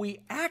 what we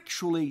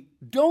actually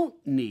don't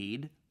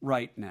need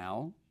right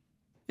now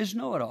is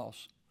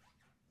know-it-alls.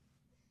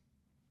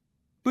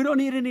 We don't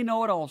need any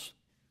know-it-alls.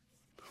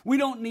 We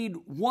don't need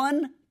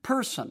one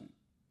person,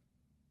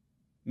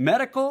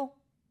 medical,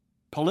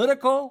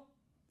 political,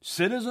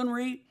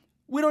 citizenry.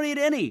 We don't need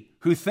any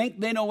who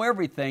think they know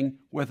everything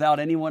without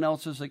anyone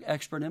else's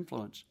expert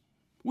influence.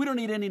 We don't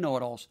need any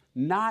know-it-alls,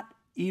 not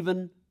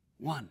even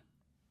one.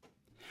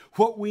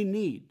 What we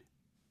need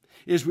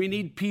is we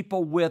need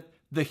people with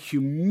the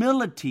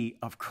humility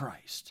of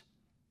Christ,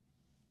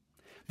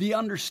 the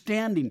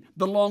understanding,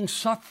 the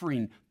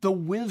long-suffering, the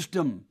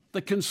wisdom,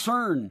 the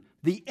concern,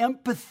 the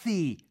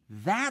empathy.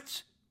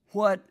 That's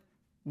what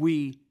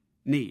we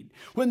need.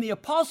 When the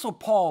Apostle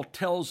Paul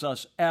tells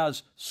us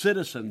as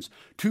citizens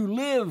to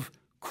live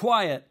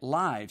quiet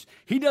lives,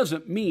 he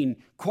doesn't mean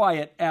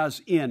quiet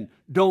as in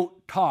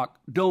don't talk,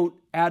 don't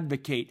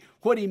advocate.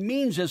 What he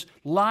means is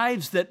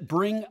lives that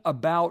bring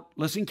about,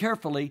 listen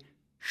carefully,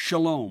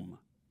 shalom.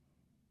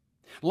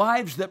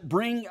 Lives that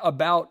bring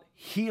about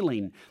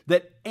healing,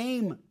 that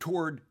aim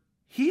toward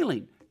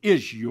healing.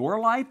 Is your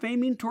life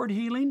aiming toward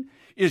healing?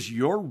 Is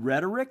your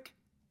rhetoric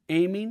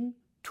aiming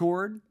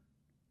toward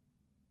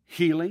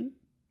healing?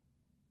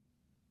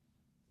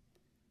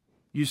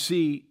 You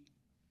see,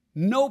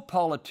 no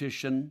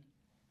politician,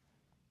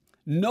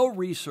 no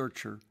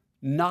researcher,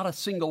 not a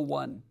single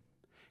one,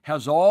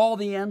 has all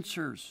the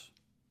answers.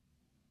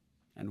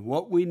 And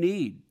what we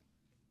need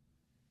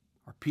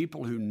are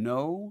people who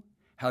know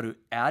how to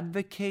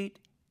advocate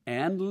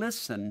and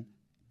listen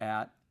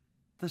at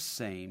the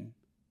same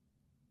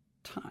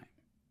time.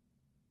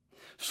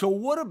 So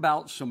what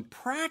about some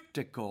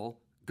practical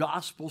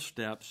gospel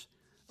steps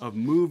of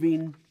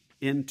moving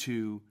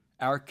into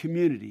our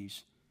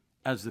communities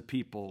as the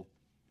people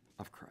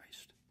of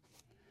Christ?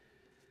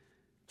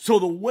 So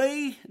the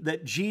way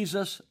that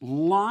Jesus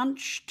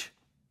launched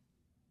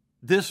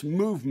this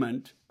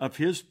movement of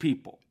his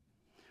people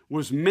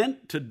was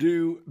meant to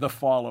do the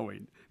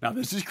following. Now,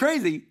 this is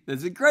crazy,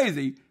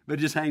 but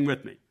just hang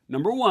with me.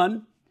 Number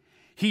one,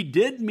 he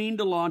did mean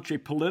to launch a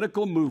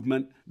political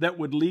movement that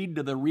would lead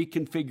to the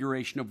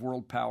reconfiguration of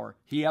world power.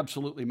 He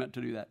absolutely meant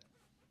to do that.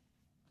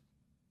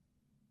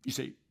 You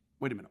say,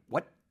 wait a minute,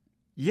 what?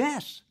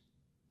 Yes.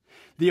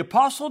 The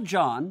Apostle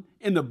John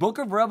in the book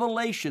of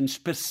Revelation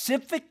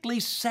specifically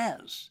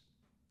says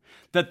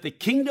that the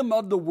kingdom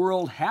of the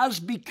world has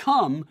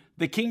become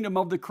the kingdom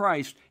of the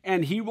Christ,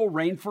 and he will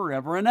reign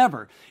forever and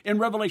ever. In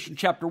Revelation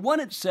chapter 1,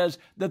 it says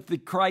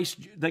that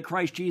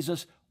Christ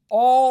Jesus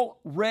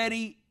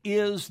already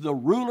is the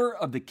ruler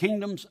of the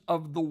kingdoms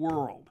of the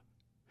world.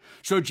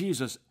 So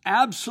Jesus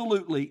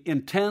absolutely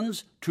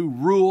intends to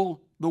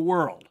rule the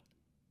world.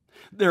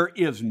 There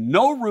is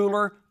no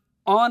ruler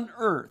on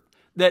earth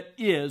that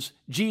is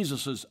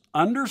Jesus'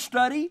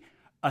 understudy,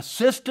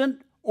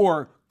 assistant,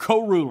 or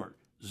co-ruler.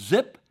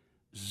 Zip,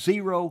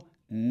 zero,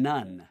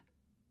 none.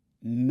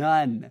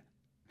 None.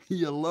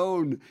 He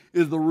alone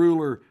is the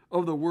ruler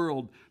of the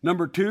world.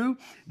 Number two,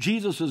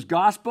 Jesus'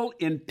 gospel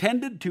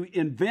intended to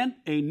invent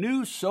a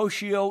new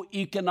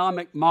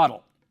socio-economic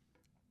model.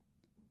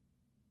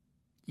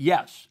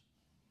 Yes,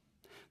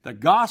 the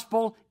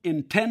gospel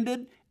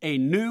intended a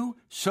new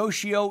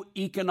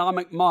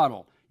socio-economic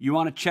model. You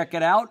want to check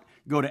it out?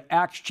 Go to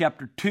Acts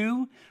chapter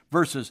 2,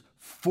 verses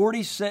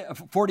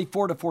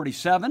 44 to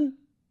 47.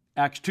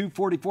 Acts 2,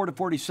 44 to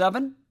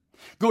 47.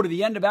 Go to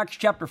the end of Acts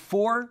chapter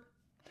 4.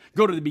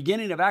 Go to the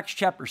beginning of Acts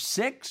chapter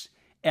 6.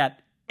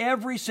 At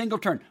every single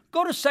turn.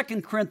 Go to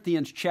 2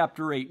 Corinthians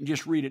chapter 8 and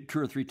just read it 2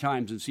 or 3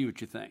 times and see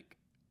what you think.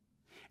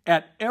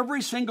 At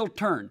every single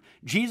turn,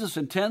 Jesus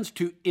intends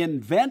to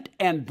invent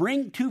and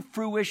bring to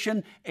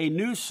fruition a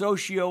new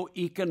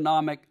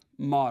socio-economic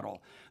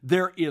model.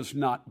 There is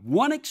not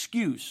one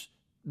excuse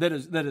that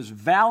is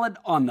valid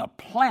on the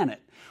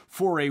planet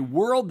for a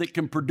world that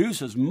can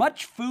produce as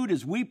much food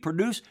as we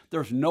produce.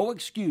 There's no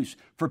excuse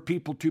for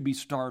people to be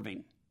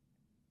starving.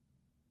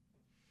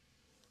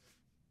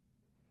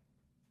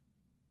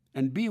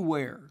 And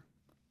beware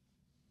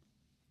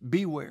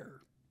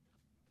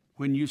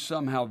when you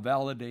somehow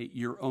validate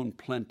your own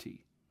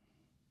plenty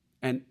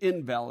and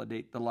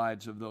invalidate the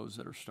lives of those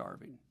that are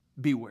starving.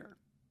 Beware.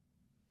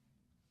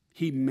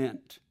 He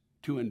meant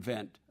to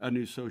invent a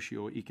new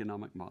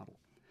socio-economic model.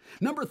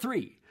 Number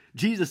 3,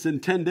 Jesus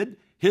intended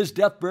his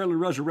death, burial,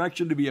 and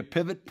resurrection to be a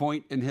pivot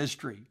point in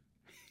history.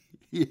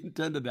 He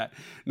intended that.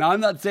 Now, I'm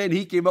not saying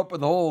he came up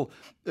with the whole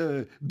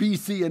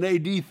BC and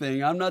AD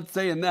thing. I'm not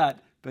saying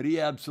that. But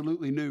he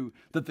absolutely knew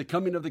that the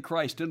coming of the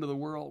Christ into the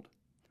world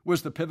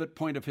was the pivot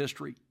point of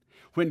history.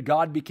 When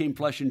God became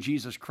flesh in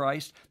Jesus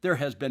Christ, there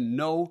has been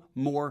no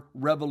more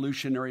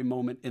revolutionary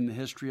moment in the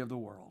history of the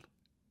world.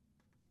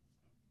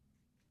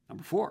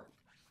 Number 4,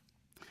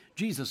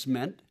 Jesus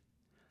meant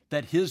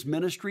that his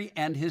ministry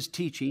and his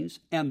teachings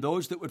and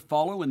those that would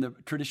follow in the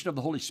tradition of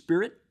the Holy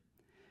Spirit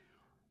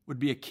would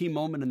be a key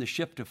moment in the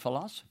shift of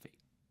philosophy.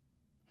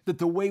 That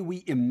the way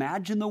we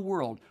imagine the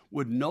world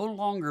would no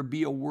longer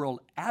be a world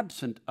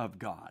absent of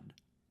God,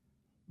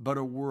 but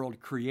a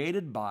world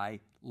created by,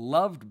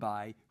 loved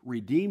by,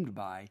 redeemed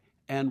by,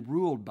 and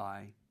ruled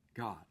by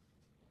God.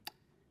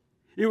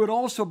 It would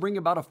also bring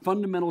about a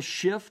fundamental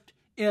shift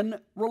in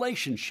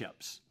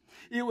relationships.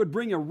 It would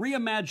bring a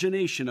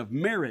reimagination of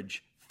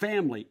marriage,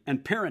 family,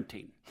 and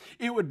parenting.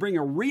 It would bring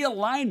a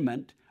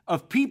realignment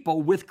of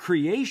people with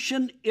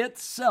creation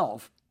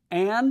itself.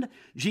 And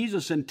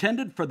Jesus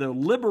intended for the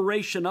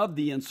liberation of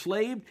the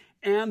enslaved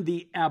and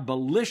the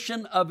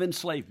abolition of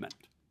enslavement.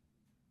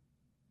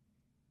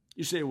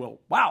 You say, well,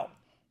 wow,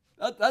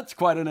 that's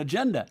quite an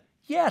agenda.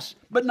 Yes,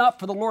 but not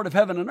for the Lord of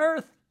heaven and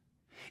earth.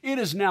 It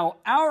is now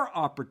our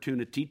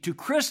opportunity to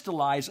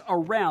crystallize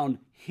around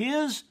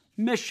his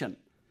mission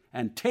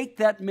and take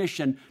that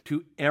mission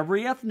to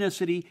every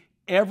ethnicity,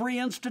 every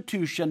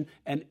institution,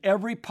 and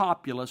every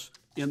populace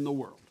in the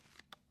world.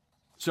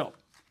 So,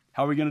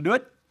 how are we going to do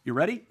it? You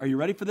ready? Are you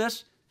ready for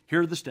this?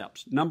 Here are the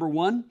steps. Number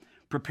 1,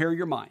 prepare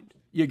your mind.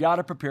 You got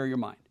to prepare your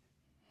mind.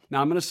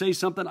 Now, I'm going to say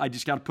something. I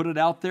just got to put it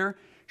out there.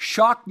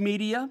 Shock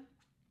media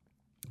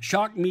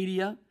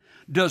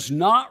does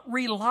not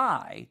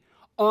rely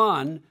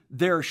on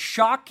their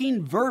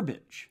shocking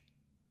verbiage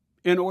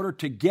in order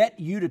to get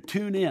you to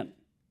tune in.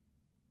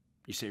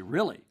 You say,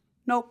 really?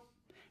 Nope.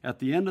 At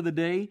the end of the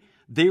day,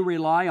 they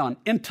rely on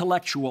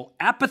intellectual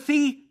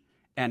apathy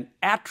and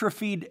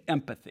atrophied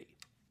empathy.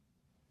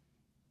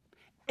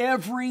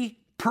 Every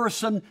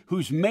person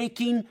who's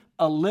making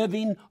a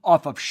living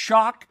off of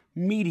shock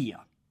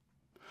media,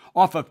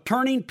 off of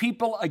turning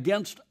people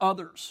against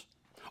others,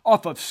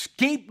 off of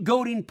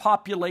scapegoating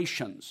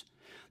populations,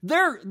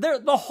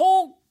 the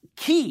whole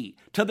key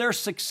to their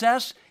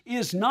success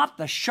is not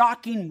the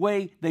shocking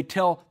way they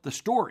tell the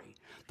story.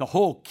 The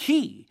whole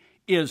key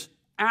is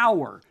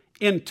our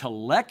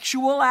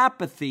intellectual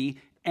apathy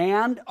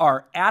and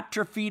our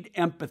atrophied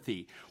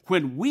empathy.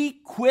 When we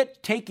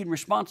quit taking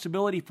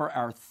responsibility for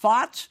our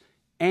thoughts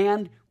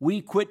and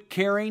we quit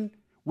caring,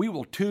 we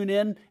will tune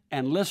in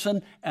and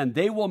listen, and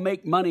they will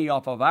make money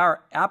off of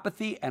our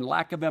apathy and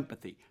lack of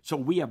empathy. So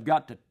we have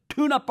got to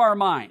tune up our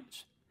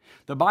minds.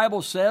 The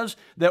Bible says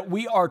that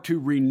we are to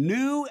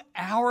renew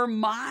our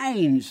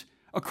minds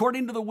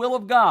according to the will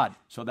of God.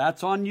 So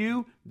that's on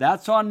you,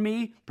 that's on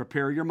me.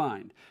 Prepare your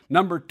mind.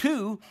 Number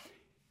 2,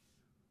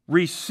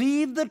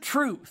 receive the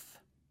truth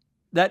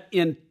that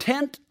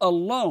intent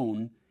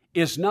alone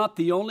is not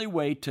the only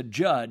way to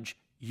judge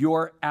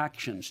your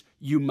actions.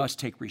 You must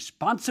take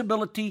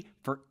responsibility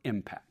for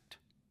impact.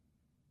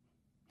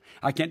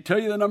 I can't tell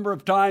you the number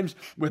of times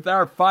with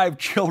our 5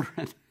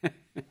 children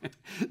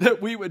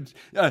that we would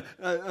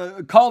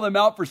call them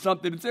out for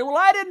something and say, well,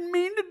 I didn't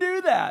mean to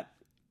do that.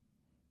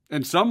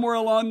 And somewhere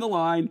along the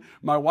line,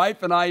 my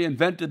wife and I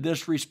invented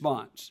this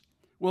response.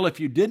 Well, if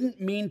you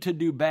didn't mean to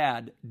do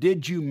bad,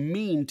 did you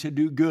mean to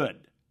do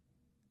good?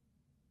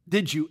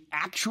 Did you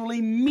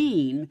actually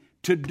mean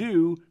to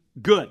do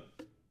good?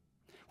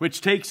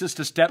 Which takes us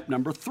to step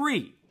number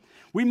 3.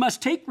 We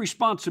must take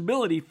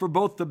responsibility for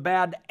both the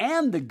bad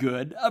and the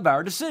good of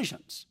our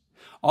decisions.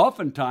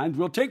 Oftentimes,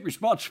 we'll take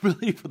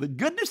responsibility for the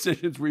good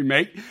decisions we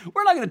make.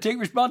 We're not going to take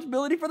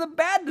responsibility for the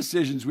bad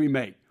decisions we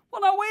make.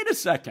 Well, now, wait a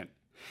second.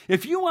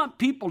 If you want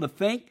people to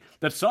think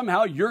that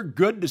somehow your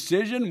good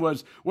decision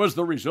was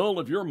the result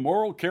of your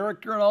moral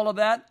character and all of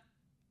that,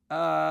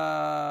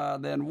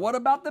 then what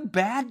about the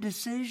bad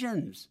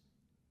decisions?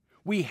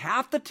 We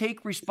have to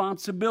take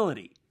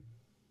responsibility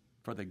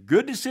for the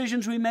good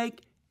decisions we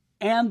make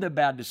and the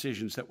bad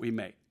decisions that we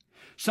make.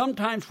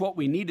 Sometimes what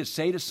we need to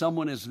say to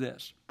someone is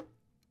this: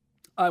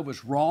 I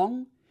was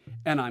wrong,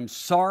 and I'm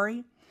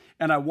sorry,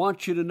 and I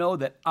want you to know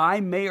that I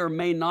may or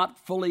may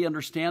not fully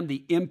understand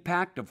the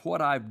impact of what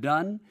I've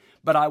done,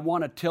 but I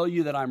want to tell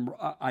you that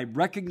I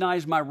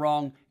recognize my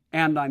wrong,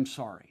 and I'm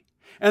sorry.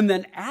 And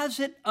then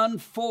as it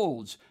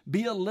unfolds,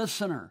 be a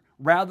listener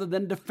rather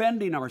than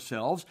defending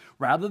ourselves,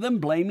 rather than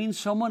blaming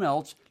someone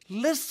else.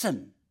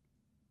 Listen.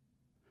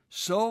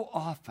 So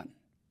often,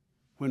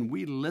 when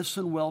we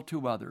listen well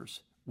to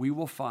others, we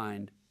will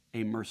find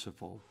a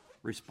merciful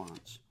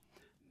response.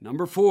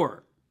 Number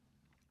 4,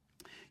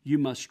 you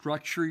must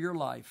structure your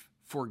life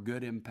for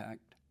good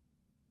impact.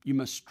 You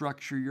must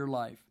structure your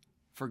life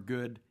for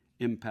good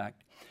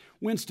impact.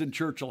 Winston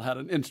Churchill had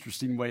an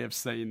interesting way of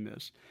saying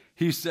this.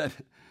 He said,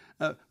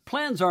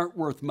 plans aren't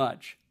worth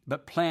much,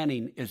 but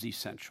planning is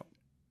essential.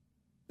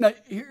 Now,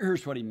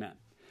 here's what he meant.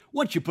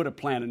 Once you put a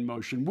plan in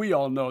motion, we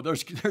all know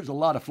there's a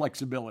lot of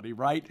flexibility,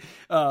 right?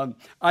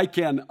 I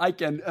can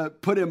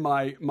put in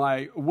my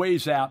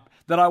Waze app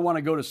that I want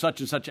to go to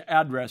such and such an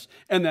address,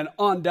 and then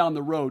on down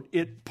the road,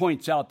 it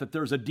points out that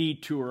there's a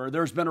detour, or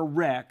there's been a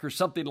wreck, or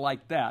something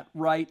like that,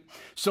 right?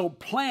 So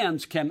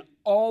plans can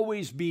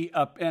always be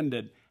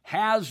upended.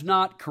 Has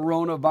not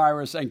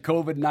coronavirus and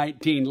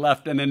COVID-19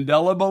 left an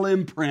indelible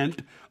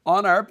imprint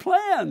on our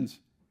plans?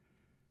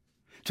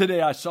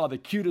 Today I saw the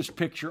cutest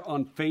picture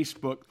on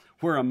Facebook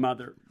where a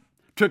mother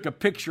took a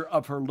picture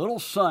of her little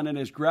son in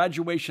his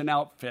graduation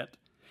outfit.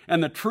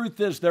 And the truth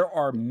is, there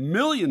are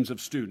millions of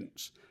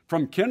students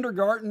from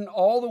kindergarten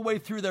all the way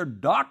through their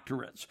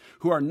doctorates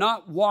who are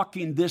not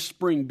walking this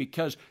spring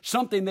because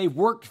something they've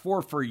worked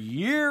for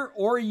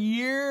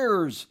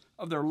years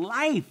of their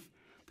life,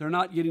 they're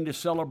not getting to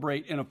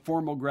celebrate in a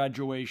formal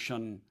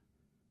graduation.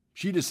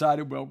 She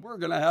decided, well, we're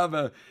going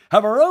to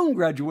have our own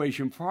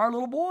graduation for our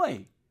little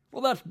boy.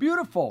 Well, that's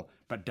beautiful.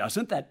 But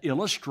doesn't that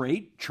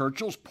illustrate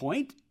Churchill's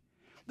point?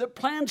 That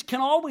plans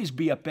can always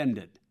be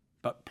upended,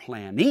 but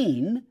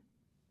planning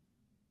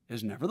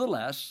is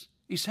nevertheless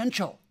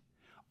essential.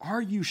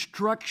 Are you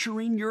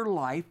structuring your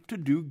life to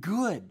do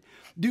good?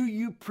 Do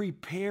you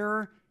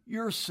prepare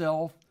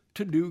yourself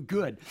to do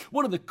good?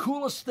 One of the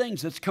coolest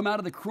things that's come out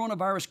of the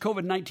coronavirus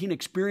COVID-19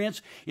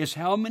 experience is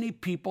how many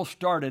people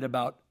started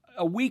about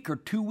a week or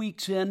 2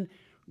 weeks in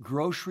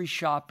grocery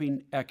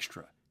shopping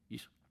extra.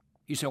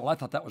 You say, well, I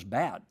thought that was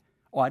bad.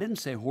 Oh, I didn't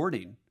say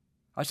hoarding.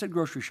 I said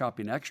grocery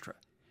shopping extra.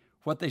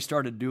 What they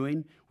started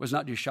doing was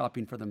not just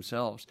shopping for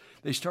themselves.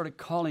 They started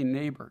calling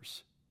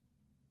neighbors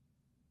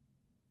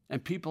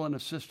and people in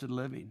assisted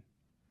living.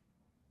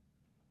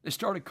 They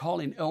started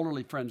calling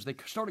elderly friends. They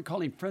started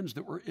calling friends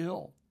that were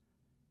ill.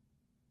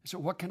 They said,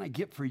 what can I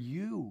get for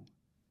you?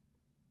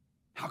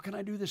 How can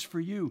I do this for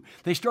you?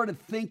 They started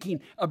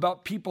thinking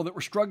about people that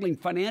were struggling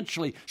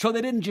financially, so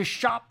they didn't just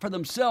shop for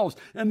themselves,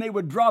 and they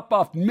would drop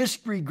off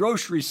mystery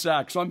grocery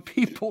sacks on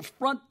people's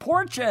front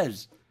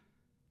porches.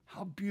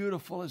 How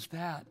beautiful is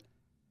that?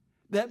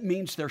 That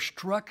means they're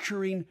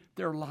structuring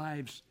their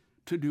lives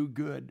to do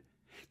good.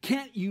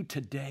 Can't you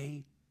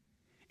today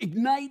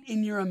ignite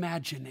in your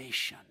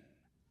imagination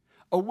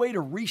a way to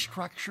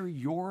restructure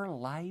your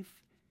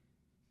life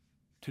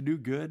to do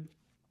good?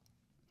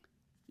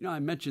 You know, I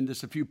mentioned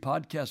this a few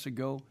podcasts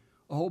ago.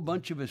 A whole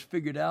bunch of us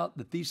figured out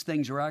that these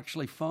things are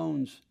actually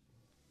phones.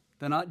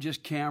 They're not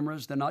just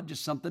cameras. They're not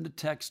just something to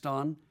text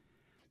on.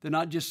 They're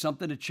not just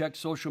something to check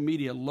social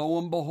media. Lo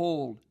and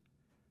behold,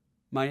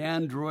 my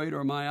Android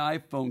or my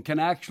iPhone can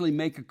actually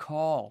make a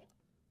call.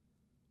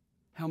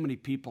 How many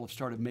people have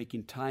started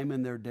making time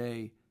in their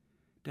day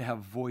to have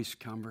voice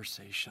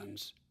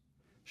conversations?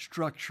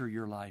 Structure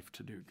your life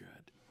to do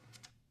good.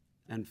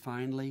 And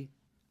finally,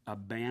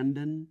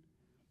 abandon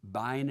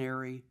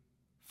binary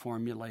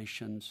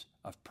formulations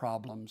of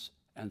problems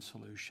and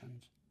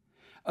solutions.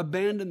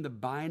 Abandon the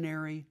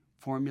binary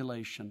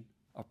formulation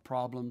of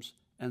problems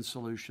and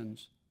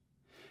solutions.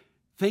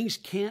 Things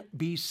can't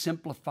be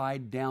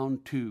simplified down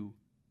to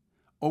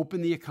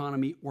open the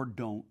economy or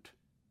don't,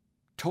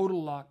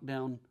 total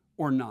lockdown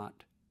or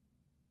not.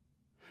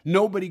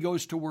 Nobody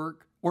goes to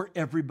work or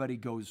everybody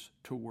goes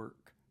to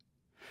work.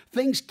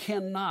 Things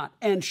cannot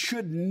and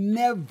should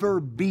never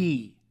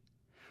be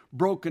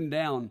broken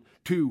down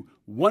to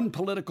one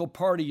political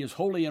party is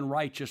holy and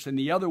righteous and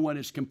the other one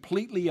is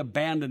completely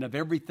abandoned of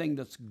everything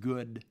that's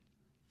good.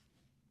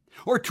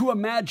 Or to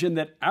imagine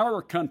that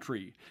our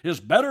country is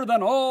better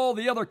than all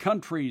the other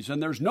countries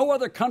and there's no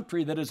other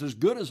country that is as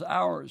good as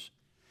ours.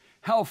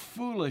 How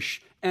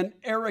foolish and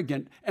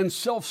arrogant and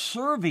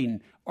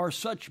self-serving are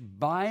such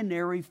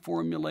binary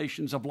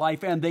formulations of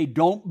life, and they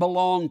don't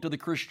belong to the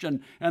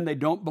Christian and they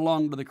don't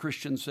belong to the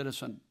Christian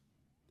citizen.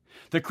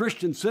 The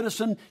Christian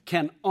citizen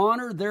can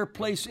honor their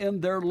place in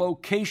their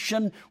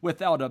location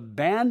without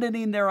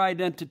abandoning their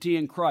identity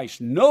in Christ.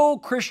 No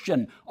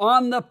Christian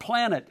on the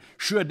planet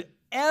should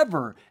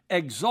ever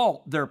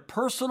exalt their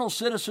personal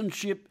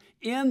citizenship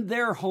in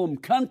their home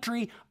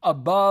country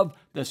above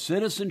the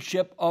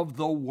citizenship of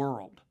the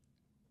world.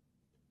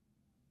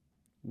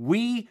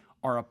 We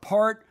are a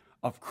part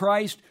of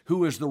Christ,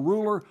 who is the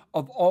ruler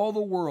of all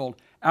the world.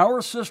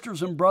 Our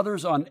sisters and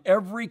brothers on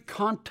every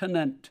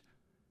continent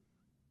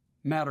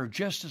matter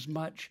just as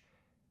much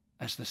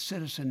as the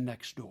citizen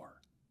next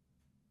door.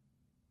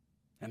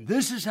 And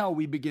this is how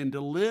we begin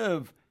to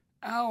live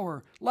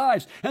our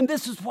lives. And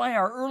this is why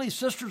our early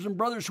sisters and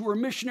brothers who were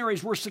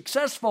missionaries were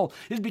successful,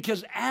 is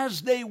because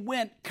as they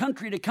went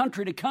country to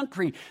country to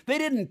country, they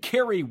didn't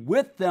carry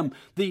with them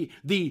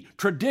the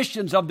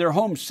traditions of their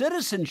home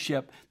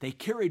citizenship. They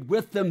carried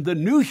with them the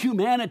new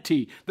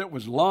humanity that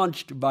was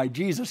launched by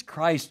Jesus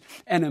Christ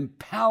and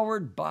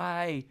empowered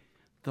by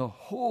the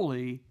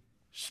Holy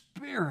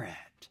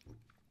Spirit.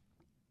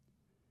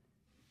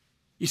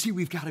 You see,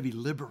 we've got to be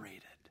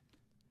liberated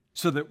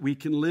so that we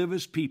can live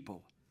as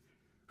people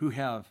who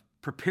have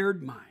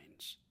prepared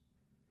minds,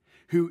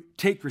 who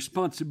take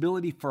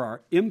responsibility for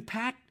our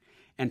impact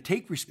and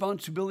take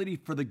responsibility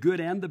for the good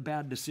and the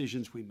bad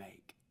decisions we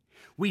make.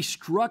 We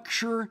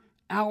structure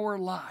our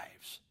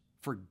lives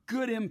for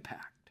good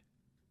impact,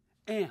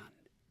 and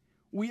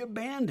we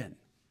abandon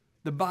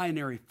the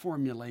binary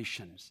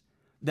formulations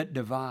that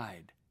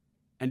divide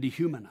and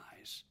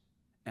dehumanize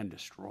and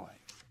destroy.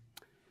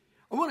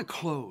 I want to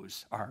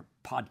close our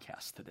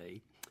podcast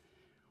today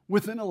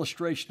with an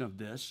illustration of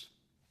this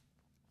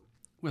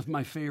with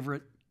my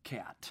favorite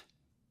cat.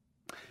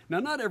 Now,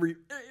 not every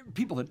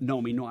people that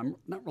know me know I'm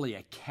not really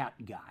a cat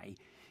guy,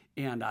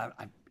 and I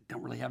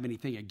don't really have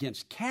anything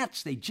against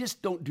cats. They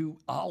just don't do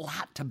a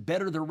lot to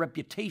better their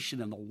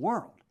reputation in the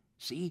world.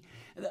 See?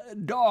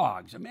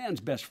 Dogs, a man's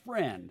best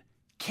friend.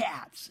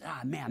 Cats,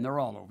 man, they're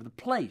all over the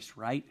place,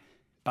 right?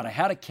 But I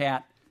had a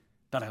cat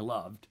that I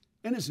loved,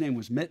 and his name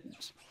was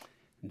Mittens.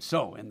 And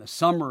so, in the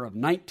summer of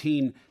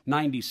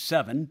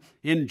 1997,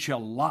 in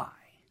July,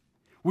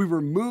 we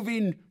were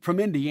moving from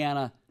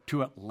Indiana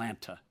to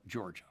Atlanta,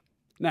 Georgia.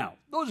 Now,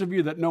 those of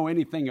you that know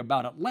anything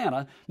about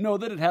Atlanta know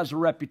that it has a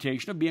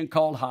reputation of being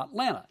called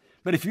Hotlanta.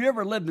 But if you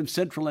ever lived in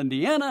central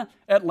Indiana,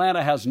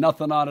 Atlanta has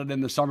nothing on it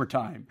in the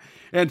summertime.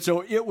 And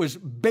so it was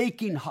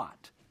baking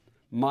hot.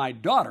 My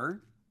daughter,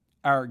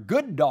 our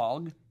good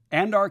dog,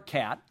 and our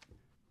cat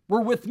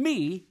were with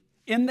me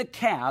in the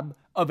cab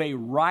of a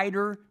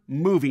Ryder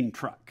moving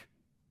truck.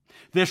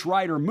 This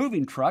Ryder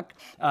moving truck,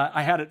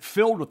 I had it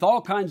filled with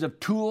all kinds of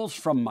tools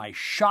from my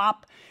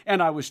shop,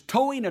 and I was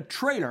towing a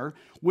trailer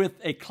with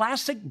a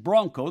classic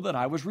Bronco that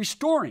I was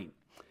restoring.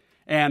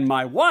 And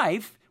my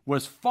wife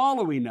was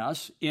following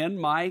us in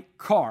my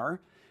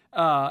car,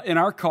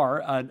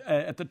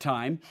 at the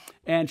time,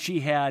 and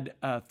she had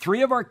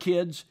 3 of our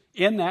kids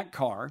in that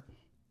car,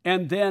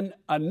 and then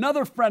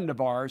another friend of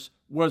ours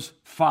was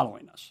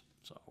following us.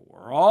 So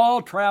we're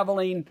all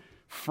traveling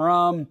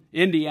from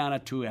Indiana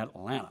to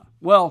Atlanta.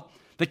 Well,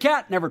 the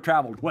cat never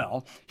traveled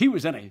well. He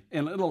was in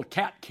a little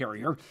cat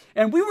carrier,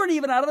 and we weren't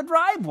even out of the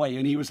driveway,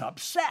 and he was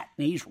upset.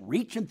 And he's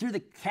reaching through the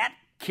cat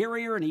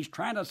carrier, and he's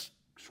trying to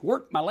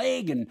swart my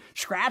leg and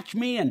scratch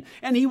me, and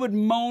he would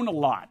moan a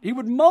lot. He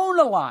would moan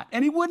a lot,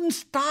 and he wouldn't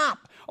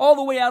stop all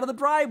the way out of the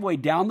driveway,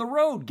 down the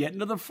road, getting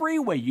to the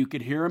freeway. You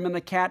could hear him in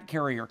the cat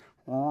carrier.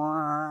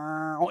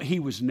 He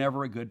was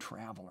never a good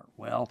traveler.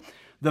 Well,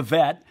 the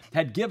vet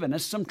had given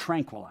us some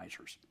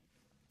tranquilizers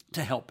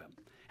to help him.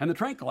 And the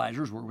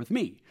tranquilizers were with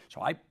me.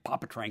 So I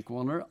pop a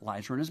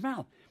tranquilizer in his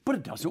mouth. But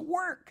it doesn't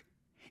work.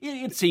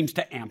 It seems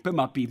to amp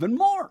him up even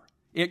more.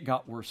 It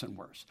got worse and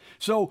worse.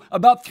 So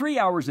about 3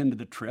 hours into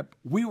the trip,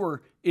 we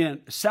were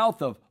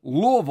south of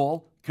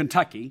Louisville,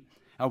 Kentucky.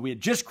 We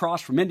had just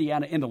crossed from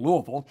Indiana into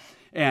Louisville,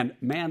 and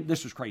man,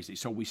 this was crazy.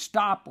 So we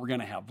stop, we're going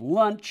to have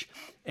lunch,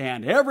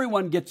 and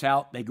everyone gets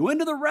out. They go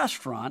into the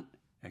restaurant,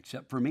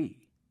 except for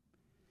me.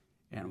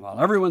 And while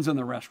everyone's in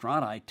the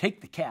restaurant, I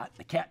take the cat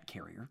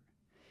carrier.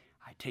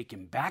 I take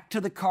him back to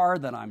the car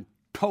that I'm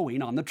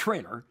towing on the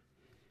trailer.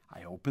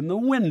 I open the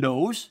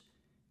windows,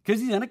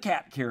 because he's in a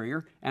cat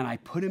carrier, and I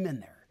put him in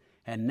there.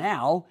 And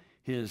now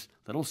his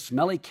little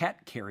smelly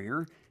cat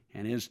carrier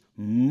and his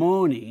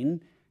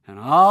moaning and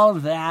all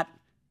of that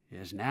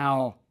is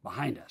now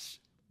behind us.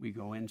 We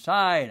go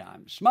inside,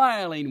 I'm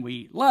smiling, we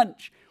eat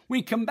lunch,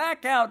 we come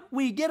back out,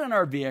 we get in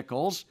our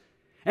vehicles,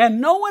 and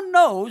no one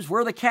knows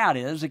where the cat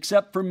is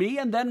except for me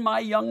and then my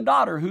young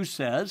daughter who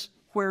says,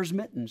 "Where's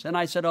Mittens?" And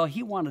I said, "Oh,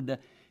 he wanted to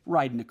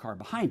ride in the car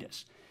behind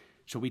us."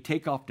 So we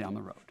take off down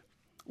the road.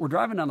 We're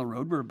driving down the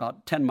road, we're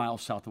about 10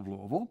 miles south of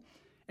Louisville,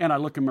 and I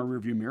look in my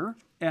rearview mirror,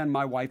 and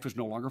my wife is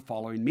no longer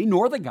following me,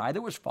 nor the guy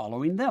that was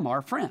following them,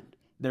 our friend.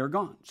 They're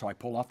gone. So I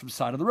pull off to the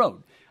side of the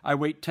road. I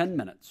wait 10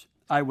 minutes.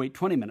 I wait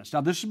 20 minutes.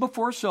 Now, this is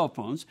before cell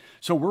phones,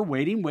 so we're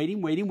waiting.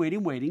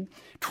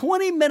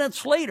 20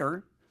 minutes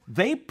later,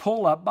 they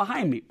pull up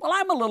behind me. Well,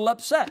 I'm a little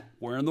upset.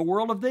 Where in the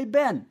world have they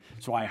been?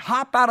 So I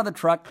hop out of the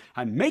truck.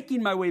 I'm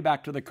making my way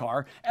back to the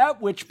car,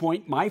 at which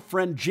point my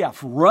friend Jeff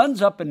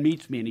runs up and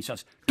meets me, and he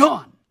says,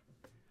 "Don,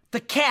 the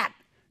cat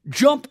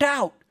jumped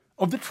out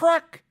of the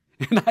truck."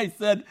 And I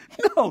said,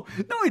 no,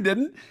 he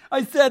didn't.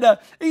 I said,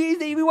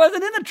 he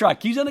wasn't in the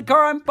truck. He's in the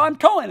car I'm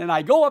towing. And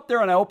I go up there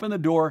and I open the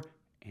door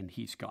and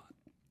he's gone.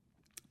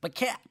 The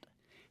cat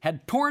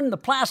had torn the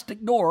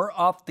plastic door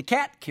off the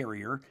cat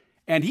carrier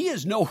and he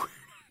is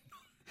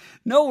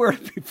nowhere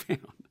to be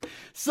found.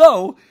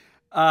 So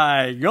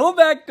I go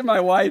back to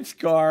my wife's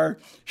car.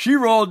 She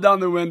rolled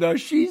down the window.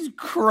 She's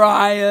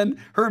crying.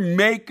 Her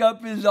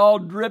makeup is all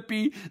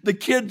drippy. The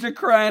kids are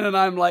crying. And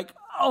I'm like,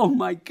 oh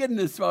my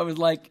goodness. So I was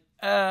like,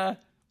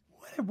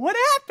 what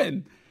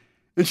happened?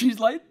 And she's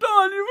like,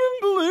 "Don, you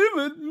wouldn't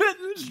believe it.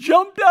 Mittens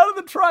jumped out of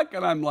the truck."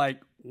 And I'm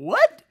like,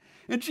 "What?"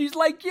 And she's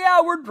like,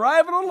 "Yeah, we're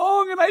driving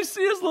along and I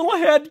see his little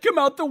head come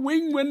out the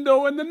wing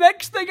window. And the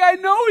next thing I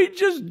know, he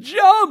just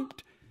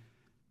jumped."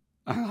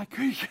 I'm like,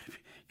 "You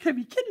gotta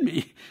be kidding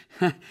me."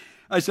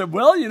 I said,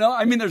 "Well,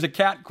 there's a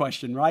cat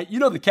question, right?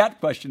 The cat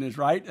question is,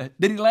 right?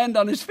 Did he land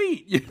on his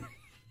feet?"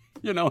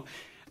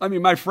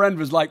 My friend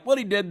was like, "Well,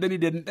 he did, then he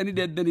didn't, then he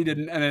did, then he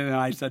didn't." And then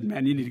I said,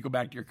 "Man, you need to go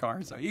back to your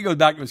car." So he goes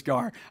back to his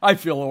car. I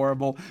feel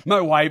horrible.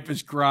 My wife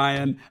is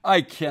crying.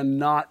 I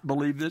cannot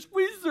believe this.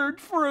 We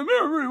searched for him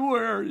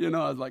everywhere.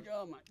 I was like,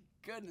 oh my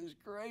goodness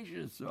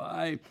gracious.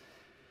 So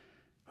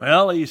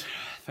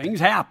things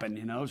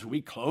happen, so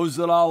we close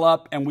it all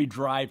up and we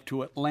drive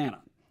to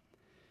Atlanta.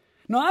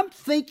 Now I'm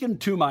thinking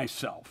to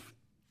myself,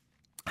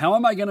 how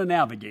am I going to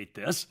navigate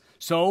this?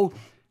 So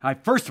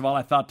first of all,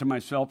 I thought to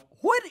myself,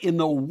 what in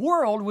the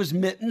world was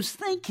Mittens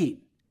thinking?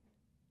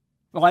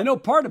 Well, I know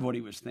part of what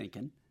he was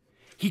thinking.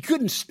 He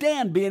couldn't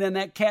stand being in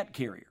that cat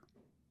carrier.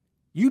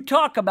 You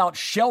talk about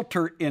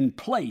shelter in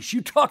place.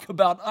 You talk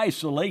about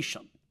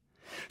isolation.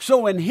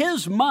 So in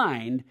his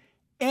mind,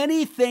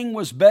 anything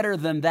was better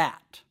than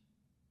that.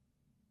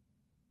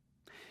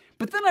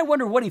 But then I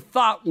wonder what he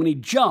thought when he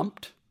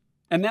jumped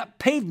and that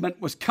pavement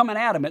was coming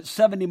at him at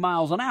 70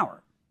 miles an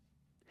hour.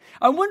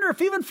 I wonder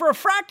if even for a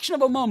fraction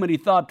of a moment he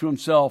thought to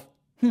himself,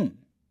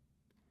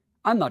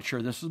 I'm not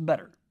sure this is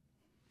better.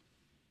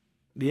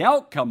 The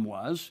outcome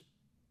was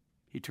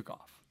he took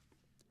off.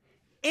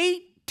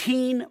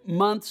 18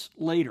 months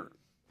later,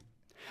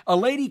 a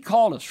lady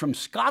called us from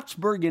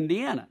Scottsburg,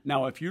 Indiana.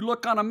 Now, if you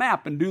look on a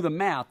map and do the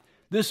math,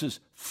 this is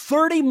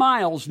 30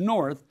 miles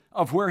north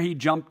of where he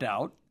jumped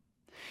out.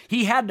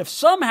 He had to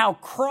somehow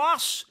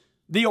cross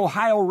the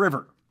Ohio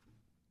River.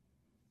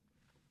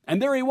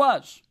 And there he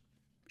was.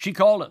 She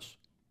called us.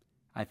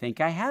 "I think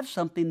I have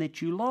something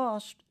that you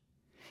lost."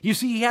 You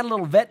see, he had a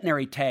little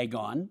veterinary tag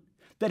on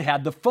that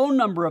had the phone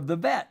number of the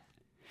vet.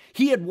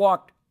 He had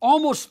walked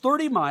almost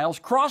 30 miles,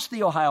 crossed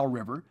the Ohio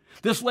River.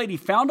 This lady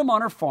found him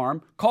on her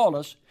farm, called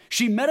us.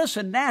 She met us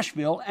in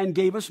Nashville and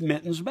gave us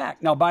Mittens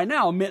back. Now, by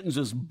now, Mittens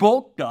is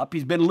bulked up.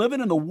 He's been living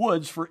in the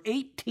woods for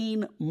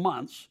 18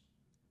 months.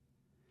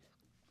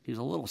 He's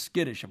a little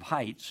skittish of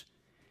heights.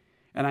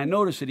 And I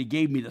noticed that he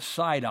gave me the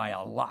side eye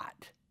a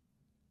lot.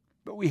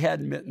 But we had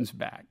Mittens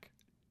back.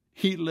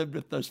 He lived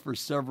with us for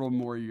several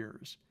more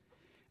years.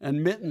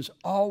 And Mittens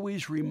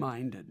always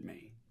reminded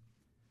me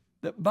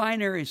that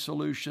binary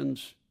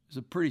solutions is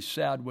a pretty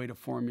sad way to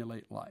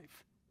formulate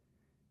life.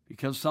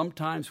 Because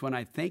sometimes when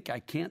I think I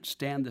can't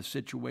stand the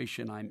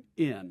situation I'm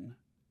in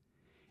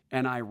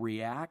and I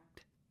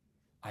react,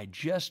 I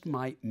just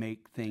might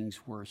make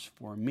things worse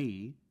for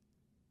me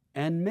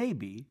and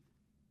maybe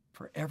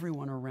for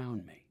everyone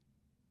around me.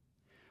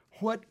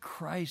 What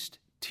Christ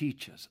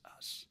teaches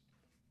us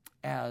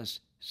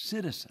as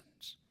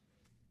citizens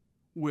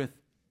with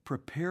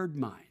prepared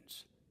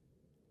minds,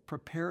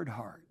 prepared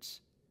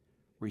hearts,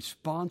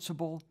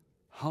 responsible,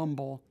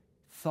 humble,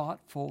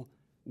 thoughtful,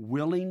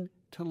 willing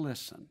to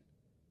listen.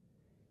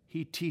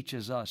 He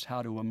teaches us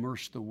how to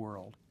immerse the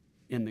world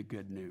in the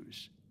good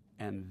news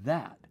And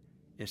that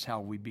is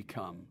how we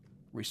become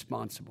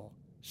responsible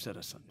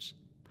citizens.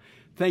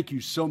 Thank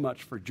you so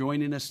much for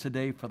joining us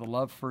today for the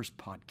Love First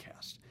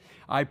podcast.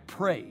 I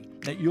pray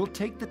that you'll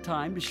take the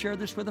time to share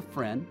this with a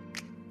friend,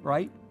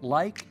 right?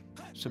 Like,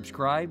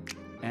 subscribe,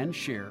 and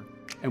share.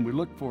 And we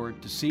look forward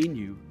to seeing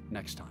you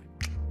next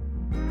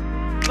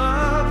time.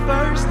 Love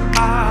first,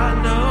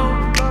 I know.